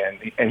game,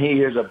 and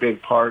he is a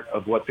big part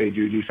of what they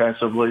do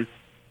defensively.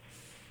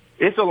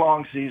 It's a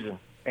long season.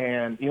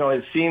 And,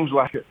 it seems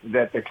like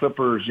that the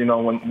Clippers,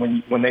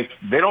 when they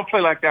don't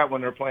play like that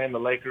when they're playing the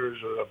Lakers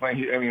or they're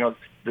playing,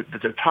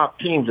 the top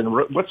teams. And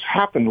what's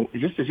happened, it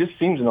just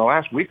seems in the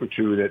last week or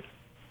two that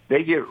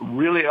they get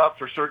really up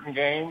for certain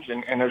games.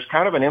 And there's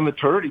kind of an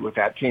immaturity with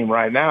that team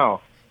right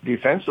now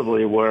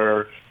defensively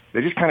where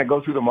they just kind of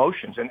go through the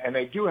motions. And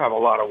they do have a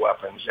lot of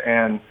weapons.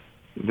 And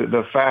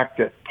the fact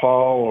that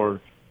Paul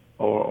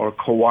or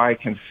Kawhi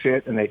can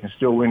sit and they can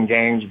still win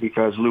games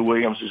because Lou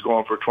Williams is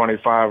going for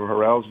 25 or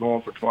Harrell's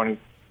going for 20.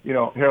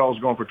 Harrell's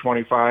going for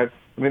 25.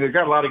 They've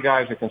got a lot of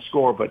guys that can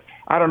score, but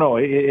I don't know.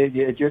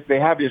 They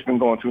have just been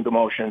going through the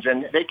motions,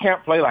 and they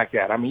can't play like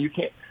that. You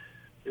can't.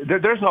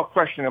 There's no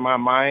question in my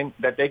mind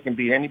that they can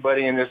beat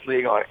anybody in this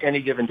league on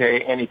any given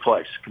day, any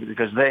place,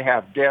 because they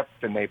have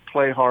depth and they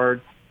play hard.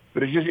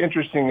 But it's just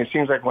interesting. It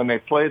seems like when they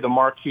play the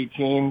marquee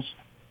teams,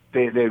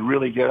 they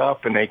really get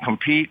up and they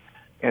compete.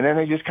 And then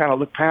they just kind of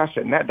look past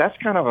it. And that's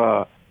kind of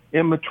a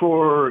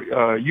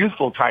immature,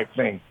 youthful type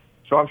thing.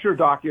 So I'm sure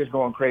Doc is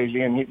going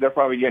crazy, and they're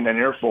probably getting an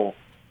earful.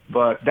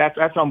 But that's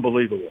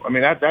unbelievable.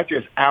 That's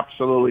just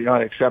absolutely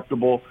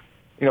unacceptable.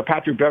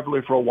 Patrick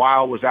Beverley for a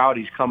while was out.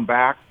 He's come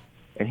back,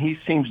 and he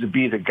seems to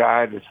be the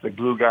guy that's the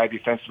glue guy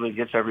defensively,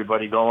 gets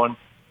everybody going.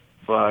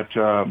 But,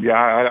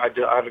 I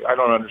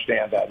don't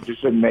understand that. It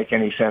just didn't make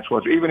any sense.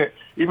 Even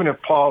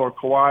if Paul or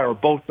Kawhi or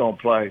both don't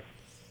play,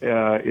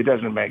 it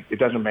doesn't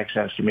make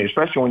sense to me,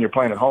 especially when you're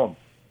playing at home.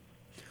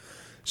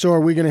 So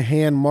are we going to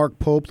hand Mark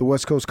Pope the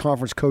West Coast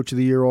Conference Coach of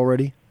the Year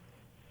already?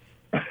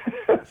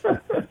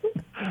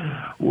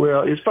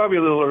 Well, it's probably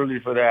a little early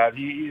for that.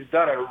 He's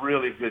done a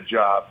really good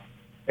job.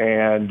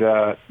 And,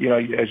 as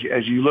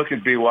you look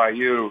at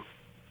BYU,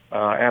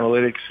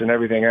 analytics and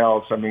everything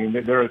else,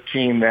 they're a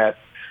team that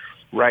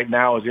right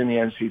now is in the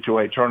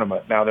NCAA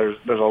tournament. Now, there's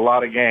a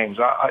lot of games.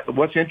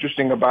 What's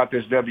interesting about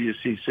this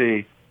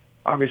WCC,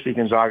 obviously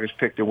Gonzaga's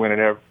picked to win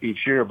it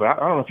each year, but I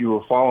don't know if you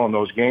were following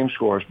those game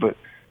scores, but,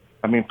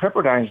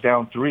 Pepperdine's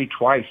down 3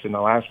 twice in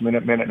the last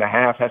minute and a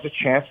half, has a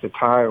chance to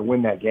tie or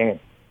win that game.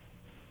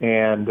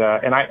 And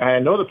I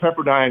know the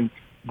Pepperdine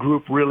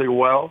group really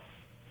well,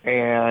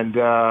 and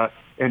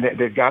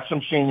they've got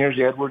some seniors,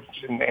 Edwards,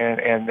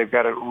 and they've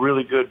got a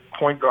really good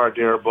point guard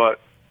there, but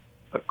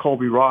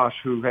Colby Ross,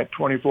 who had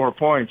 24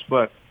 points.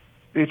 But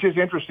it's just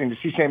interesting to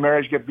see St.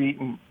 Mary's get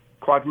beaten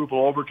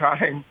quadruple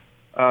overtime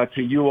to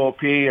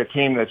UOP, a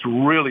team that's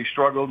really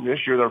struggled.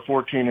 This year they're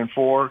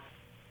 14-4.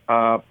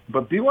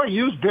 But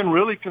BYU's been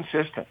really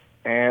consistent.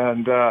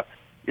 And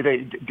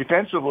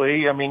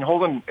defensively,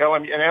 holding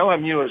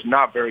LMU is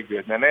not very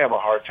good, and they have a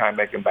hard time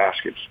making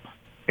baskets.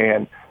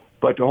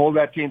 But to hold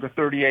that team to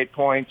 38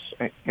 points,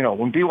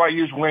 when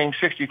BYU's winning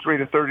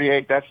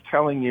 63-38, that's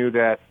telling you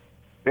that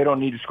they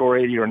don't need to score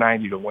 80 or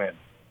 90 to win.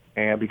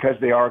 And because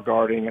they are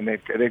guarding and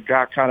they've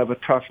got kind of a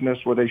toughness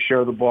where they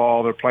share the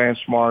ball, they're playing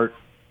smart.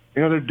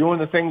 They're doing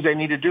the things they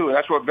need to do, and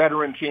that's what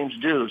veteran teams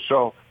do.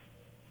 So,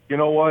 you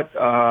know what?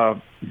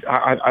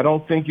 I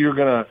don't think you're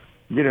going to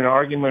get an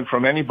argument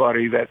from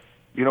anybody that,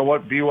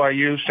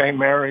 BYU, St.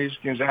 Mary's,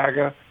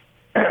 Gonzaga.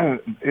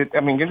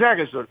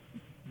 Gonzaga's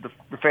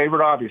the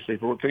favorite, obviously,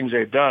 for what things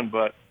they've done,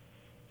 but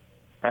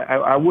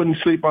I wouldn't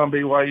sleep on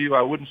BYU.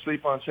 I wouldn't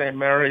sleep on St.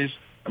 Mary's.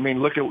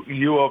 Look at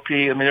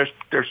UOP.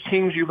 There's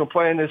teams you can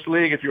play in this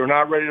league. If you're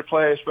not ready to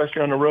play,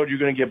 especially on the road, you're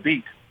going to get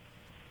beat.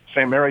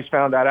 St. Mary's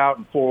found that out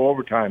in 4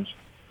 overtimes.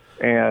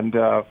 And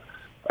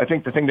I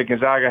think the thing that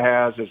Gonzaga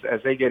has is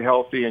as they get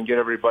healthy and get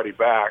everybody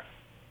back,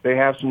 they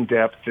have some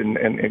depth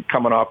and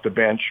coming off the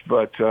bench.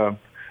 But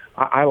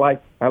I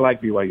like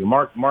BYU.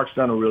 Mark's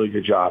done a really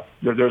good job.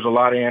 There's a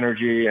lot of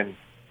energy, and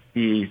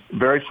he's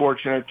very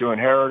fortunate to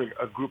inherit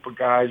a group of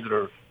guys that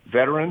are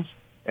veterans,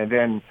 and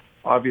then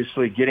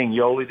obviously getting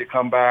Yoli to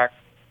come back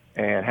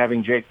and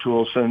having Jake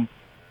Toolson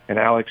and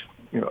Alex.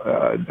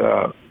 They're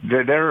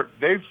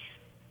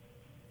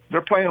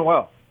playing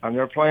well. I mean,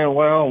 they're playing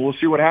well, and we'll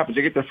see what happens.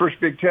 They get their first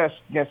big test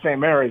against St.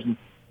 Mary's, and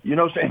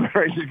St.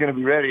 Mary's is going to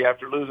be ready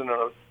after losing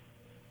a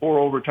 4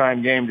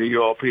 overtime game to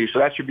ULP. So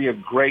that should be a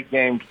great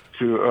game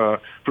for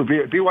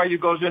BYU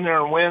goes in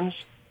there and wins.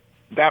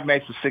 That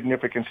makes a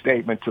significant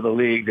statement to the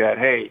league that,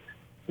 hey,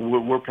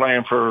 we're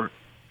playing for,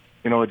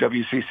 a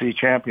WCC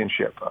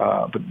championship.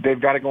 But they've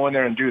got to go in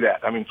there and do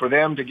that. I mean, for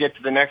them to get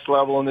to the next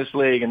level in this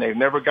league, and they've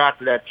never got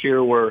to that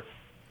tier where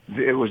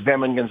it was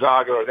them and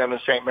Gonzaga or them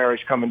and St. Mary's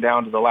coming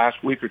down to the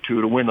last week or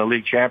two to win the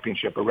league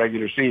championship, a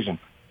regular season.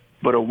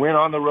 But a win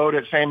on the road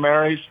at St.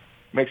 Mary's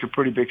makes a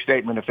pretty big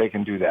statement if they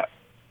can do that.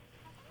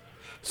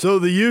 So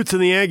the Utes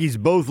and the Aggies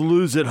both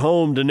lose at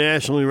home to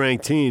nationally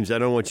ranked teams. I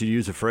don't want you to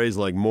use a phrase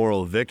like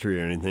moral victory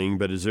or anything,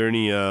 but is there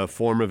any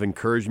form of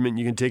encouragement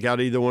you can take out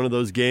of either one of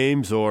those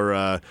games,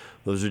 or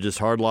those are just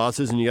hard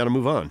losses and you got to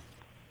move on?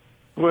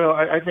 Well,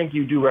 I think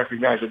you do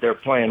recognize that they're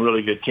playing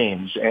really good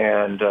teams,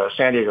 and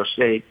San Diego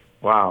State,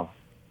 wow,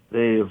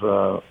 they've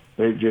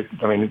just,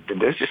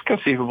 it's just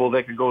conceivable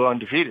they could go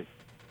undefeated.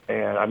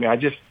 And I mean, I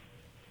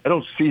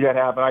don't see that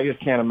happen. I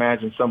just can't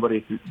imagine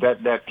somebody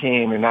that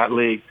team in that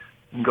league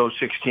can go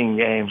 16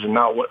 games and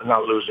not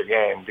lose a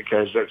game,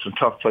 because there's some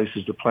tough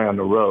places to play on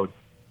the road.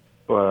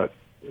 But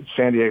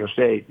San Diego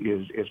State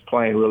is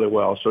playing really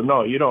well. So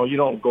no, you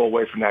don't go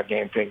away from that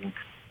game thinking,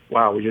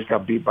 wow, we just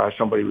got beat by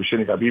somebody we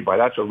shouldn't have got beat by.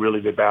 That's a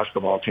really good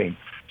basketball team.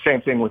 Same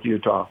thing with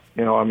Utah.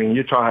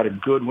 Utah had a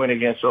good win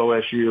against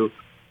OSU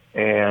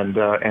and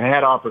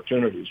had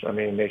opportunities. I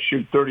mean, they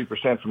shoot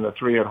 30% from the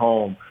three at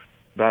home.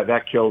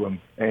 That killed them.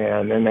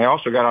 And then they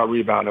also got out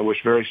rebounded,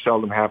 which very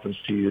seldom happens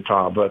to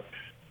Utah. But,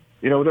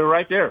 they're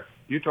right there.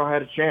 Utah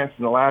had a chance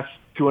in the last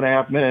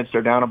 2.5 minutes.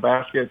 They're down a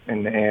basket,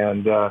 and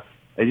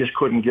they just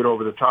couldn't get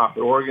over the top.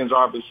 But Oregon's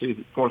obviously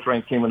the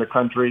 4th-ranked team in the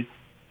country.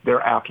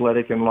 They're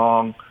athletic and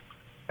long.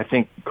 I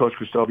think Coach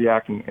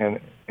Krystkowiak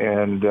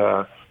and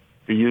the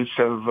Utes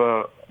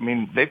have,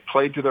 they've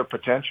played to their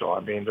potential. I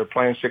mean, they're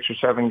playing 6 or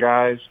 7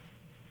 guys.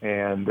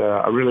 And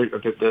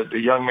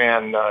the young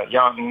man,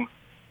 Yonton,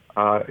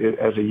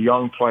 as a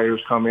young player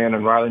who's come in,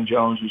 and Rylan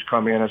Jones who's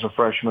come in as a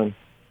freshman,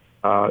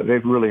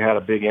 they've really had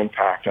a big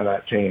impact on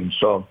that team.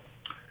 So,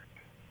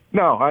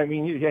 no, I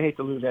mean, you hate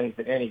to lose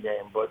any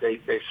game, but they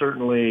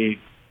certainly,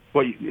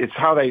 it's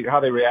how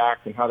they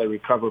react and how they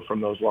recover from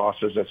those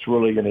losses that's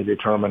really going to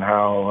determine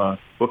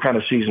what kind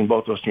of season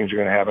both those teams are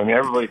going to have. I mean,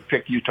 everybody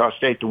picked Utah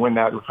State to win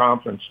that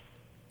conference.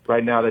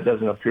 Right now, that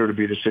doesn't appear to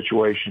be the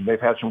situation.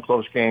 They've had some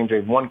close games.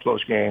 They've won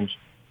close games,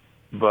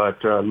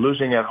 but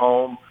losing at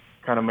home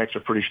kind of makes a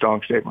pretty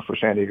strong statement for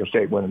San Diego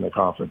State winning the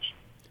conference.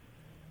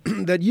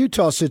 That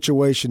Utah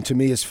situation to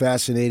me is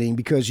fascinating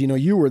because,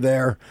 you were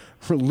there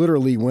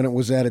literally when it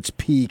was at its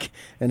peak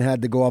and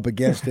had to go up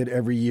against it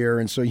every year.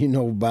 And so,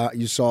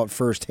 you saw it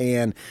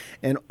firsthand.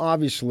 And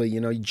obviously,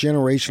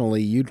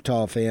 generationally,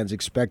 Utah fans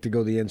expect to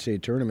go to the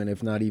NCAA tournament,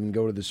 if not even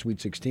go to the Sweet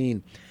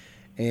 16.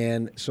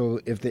 And so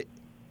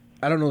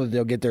I don't know that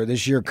they'll get there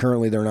this year.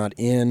 Currently, they're not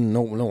in.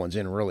 No one's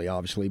in really,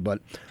 obviously,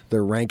 but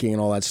their ranking and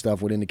all that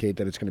stuff would indicate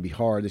that it's going to be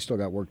hard. They still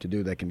got work to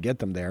do that can get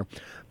them there.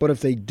 But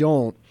if they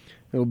don't,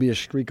 it'll be a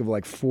streak of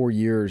like 4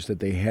 years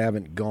that they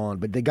haven't gone.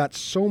 But they got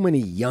so many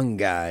young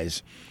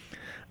guys.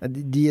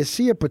 Do you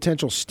see a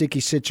potential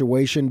sticky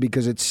situation?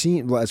 Because it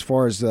seems, as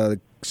far as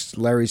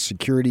Larry's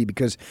security,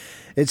 because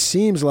it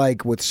seems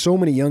like with so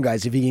many young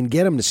guys, if he can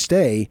get them to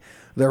stay,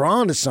 they're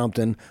on to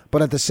something.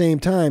 But at the same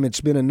time,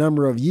 it's been a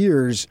number of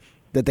years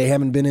that they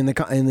haven't been in the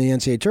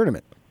NCAA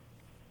tournament.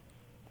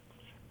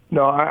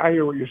 No, I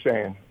hear what you're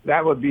saying.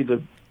 That would be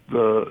the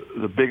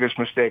biggest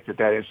mistake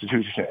that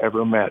institution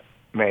ever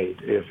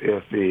made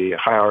if the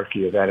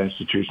hierarchy of that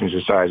institution is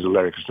the size of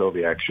Larry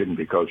Krystkowiak shouldn't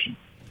be coaching.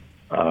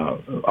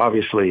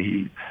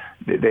 Obviously,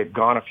 they've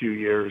gone a few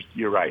years.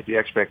 You're right. The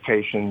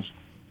expectations,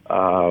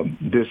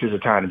 this is a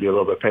time to be a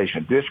little bit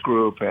patient. This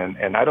group,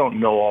 and I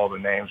don't know all the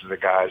names of the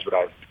guys, but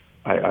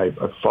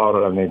I've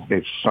followed it, and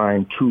they've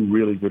signed 2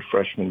 really good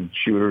freshman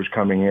shooters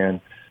coming in.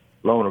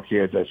 Lono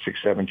kid, that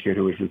 6'7" kid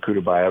who was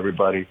recruited by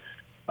everybody.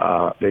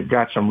 They've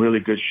got some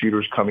really good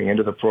shooters coming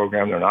into the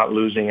program. They're not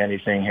losing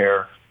anything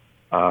here.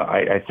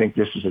 I think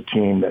this is a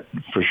team that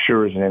for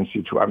sure is an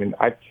NCAA. I mean,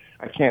 I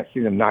can't see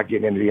them not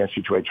getting into the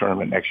NCAA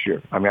tournament next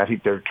year. I mean, I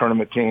think they're a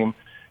tournament team.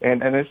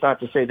 And it's not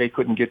to say they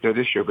couldn't get there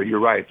this year, but you're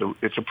right.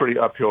 It's a pretty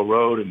uphill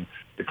road, and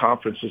the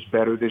conference is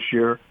better this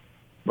year.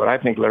 But I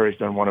think Larry's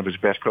done one of his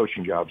best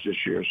coaching jobs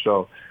this year.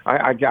 So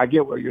I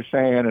get what you're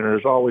saying, and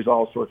there's always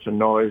all sorts of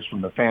noise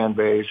from the fan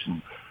base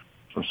and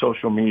from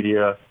social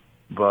media.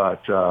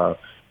 But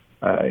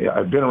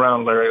I've been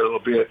around Larry a little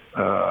bit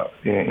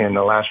in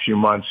the last few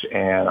months,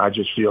 and I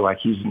just feel like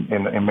he's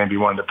in maybe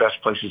one of the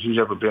best places he's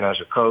ever been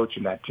as a coach.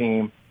 And that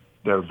team,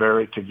 they're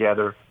very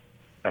together,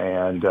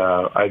 and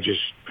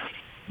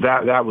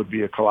that would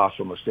be a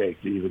colossal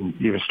mistake to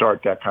even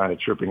start that kind of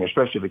tripping,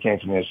 especially if it came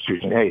from the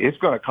institution. Hey, it's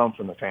going to come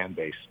from the fan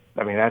base.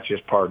 I mean, that's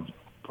just part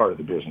of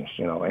the business,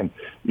 you know. And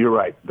you're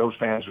right; those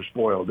fans are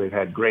spoiled. They've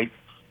had great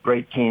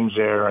teams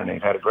there, and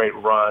they've had a great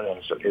run,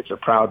 and it's a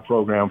proud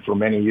program for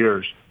many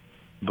years.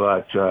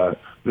 But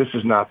this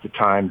is not the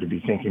time to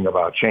be thinking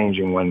about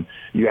changing when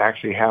you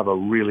actually have a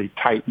really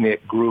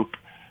tight-knit group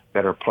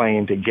that are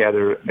playing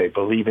together. They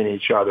believe in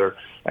each other.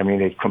 I mean,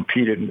 they've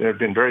competed. There have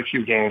been very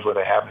few games where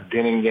they haven't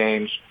been in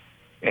games.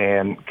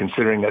 And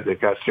considering that they've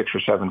got 6 or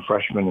 7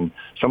 freshmen, and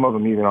some of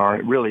them even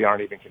aren't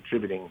even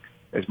contributing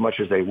as much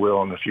as they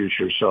will in the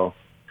future. So,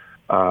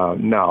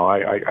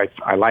 no,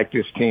 I like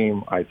this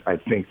team. I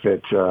think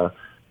that,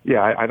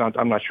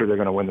 I'm not sure they're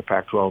going to win the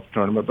Pac-12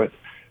 tournament, but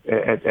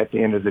at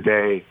the end of the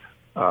day,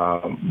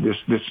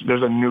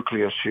 there's a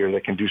nucleus here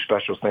that can do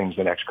special things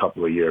the next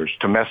couple of years.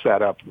 To mess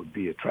that up would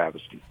be a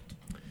travesty.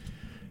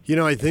 You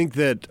know, I think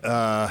that,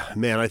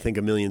 I think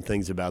a million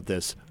things about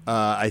this.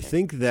 I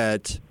think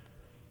that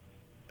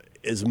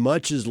as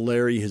much as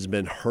Larry has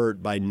been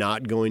hurt by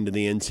not going to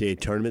the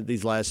NCAA tournament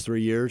these last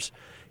 3 years,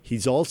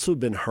 he's also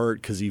been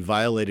hurt because he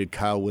violated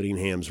Kyle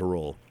Whittingham's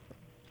rule.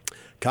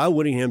 Kyle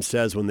Whittingham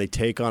says when they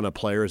take on a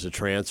player as a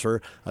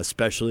transfer,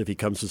 especially if he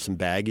comes with some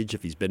baggage,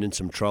 if he's been in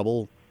some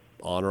trouble,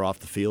 on or off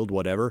the field,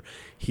 whatever,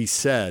 he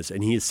says,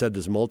 and he has said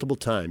this multiple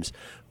times,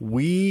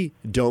 we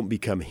don't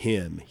become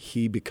him,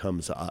 he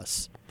becomes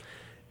us.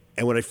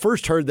 And when I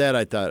first heard that,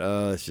 I thought,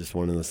 it's just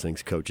one of those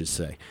things coaches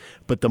say.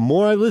 But the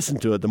more I listen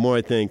to it, the more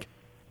I think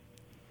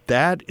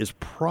that is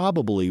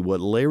probably what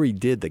Larry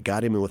did that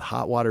got him in with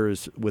hot water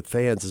with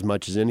fans as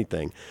much as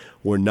anything.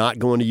 We're not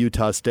going to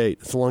Utah State.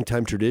 It's a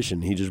long-time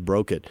tradition. He just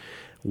broke it.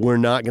 We're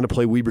not going to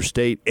play Weber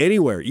State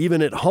anywhere,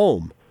 even at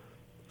home.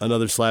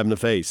 Another slap in the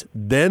face.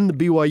 Then the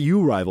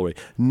BYU rivalry.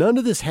 None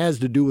of this has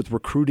to do with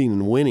recruiting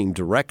and winning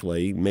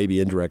directly. Maybe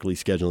indirectly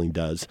scheduling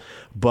does.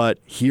 But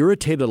he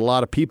irritated a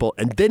lot of people,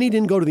 and then he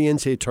didn't go to the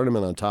NCAA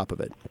tournament on top of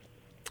it.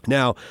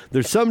 Now,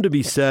 there's something to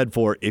be said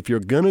for if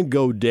you're going to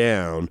go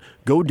down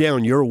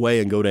your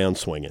way and go down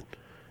swinging.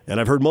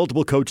 And I've heard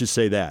multiple coaches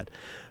say that.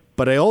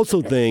 But I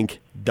also think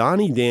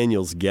Donnie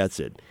Daniels gets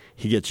it.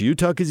 He gets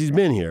Utah because he's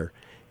been here.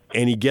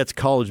 And he gets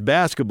college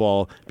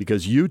basketball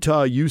because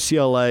Utah,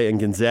 UCLA, and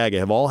Gonzaga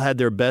have all had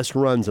their best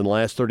runs in the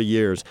last 30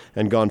 years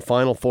and gone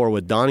Final Four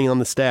with Donnie on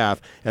the staff,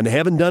 and they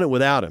haven't done it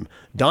without him.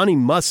 Donnie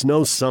must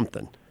know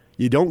something.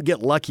 You don't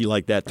get lucky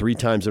like that 3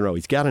 times in a row.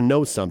 He's got to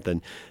know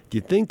something. Do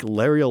you think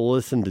Larry will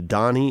listen to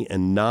Donnie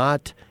and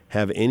not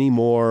have any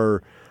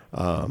more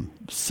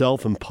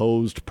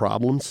self-imposed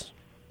problems?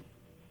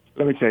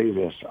 Let me tell you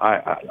this.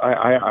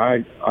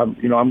 I'm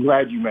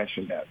glad you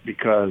mentioned that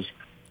because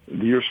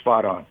you're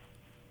spot on.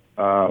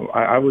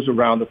 I was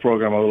around the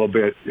program a little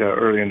bit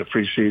early in the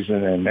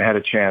preseason and had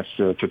a chance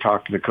to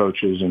talk to the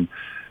coaches and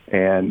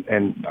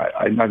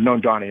I've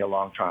known Donnie a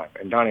long time,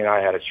 and Donnie and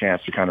I had a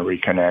chance to kind of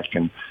reconnect,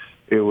 and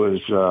it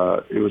was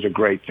a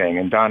great thing.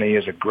 And Donnie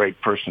is a great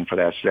person for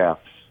that staff,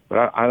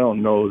 but I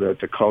don't know that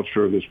the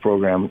culture of this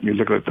program. You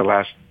look at the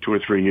last 2 or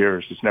 3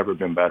 years; it's never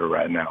been better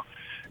right now.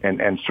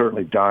 And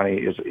certainly Donnie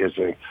is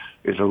a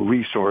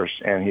resource,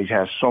 and he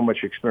has so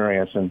much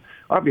experience. And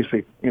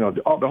obviously, you know,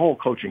 the whole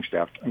coaching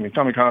staff. I mean,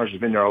 Tommy Connors has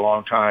been there a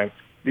long time.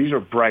 These are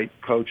bright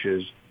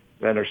coaches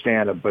that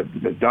understand it. But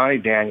Donnie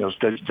Daniels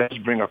does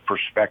bring a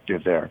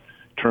perspective there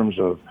in terms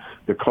of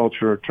the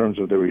culture, in terms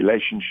of the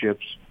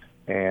relationships,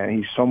 and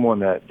he's someone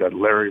that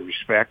Larry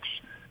respects,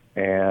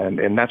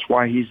 and that's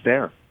why he's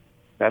there.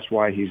 That's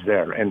why he's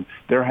there. And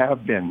there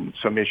have been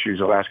some issues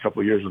the last couple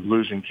of years with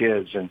losing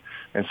kids, and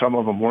some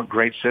of them weren't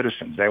great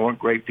citizens. They weren't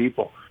great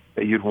people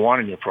that you'd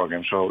want in your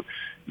program. So,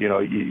 you know,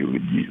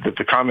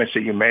 the comments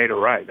that you made are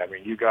right. I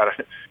mean, you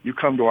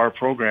come to our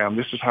program.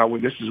 This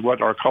is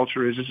what our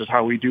culture is. This is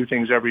how we do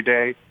things every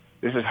day.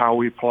 This is how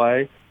we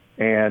play.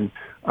 And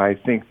I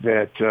think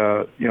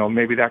that,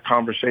 maybe that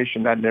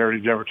conversation, that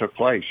narrative never took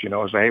place. You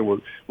know, it's like, hey,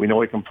 we know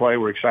he can play.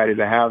 We're excited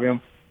to have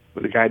him,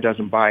 but the guy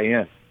doesn't buy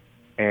in.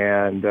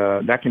 And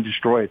that can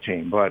destroy a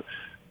team, but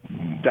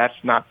that's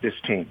not this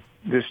team.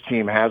 This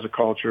team has a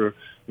culture.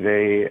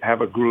 They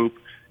have a group,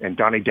 and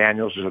Donnie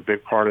Daniels is a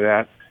big part of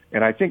that.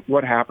 And I think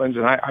what happens,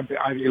 and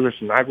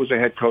listen, I was a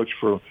head coach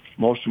for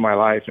most of my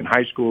life in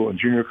high school and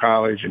junior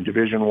college and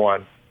Division I.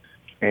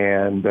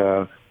 And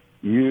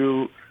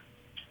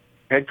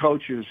head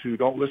coaches who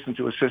don't listen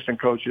to assistant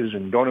coaches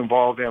and don't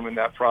involve them in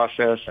that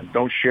process and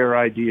don't share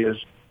ideas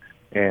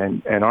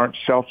and aren't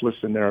selfless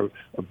in their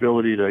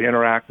ability to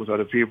interact with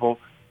other people,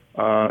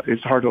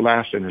 it's hard to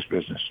last in this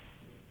business.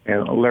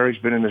 And Larry's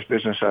been in this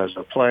business as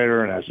a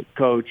player and as a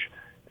coach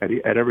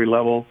at every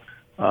level.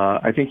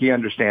 I think he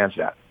understands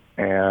that.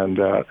 And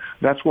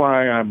that's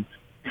why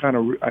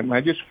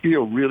I just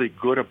feel really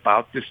good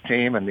about this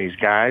team and these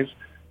guys,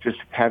 just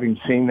having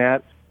seen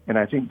that. And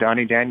I think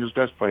Donnie Daniels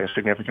does play a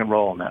significant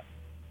role in that.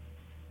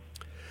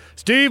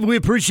 Steve, we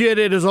appreciate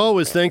it as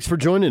always. Thanks for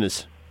joining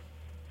us.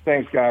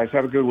 Thanks, guys.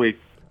 Have a good week.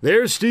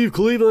 There's Steve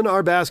Cleveland,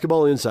 our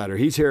basketball insider.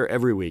 He's here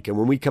every week. And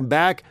when we come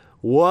back,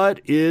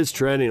 what is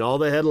trending? All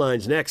the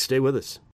headlines next. Stay with us.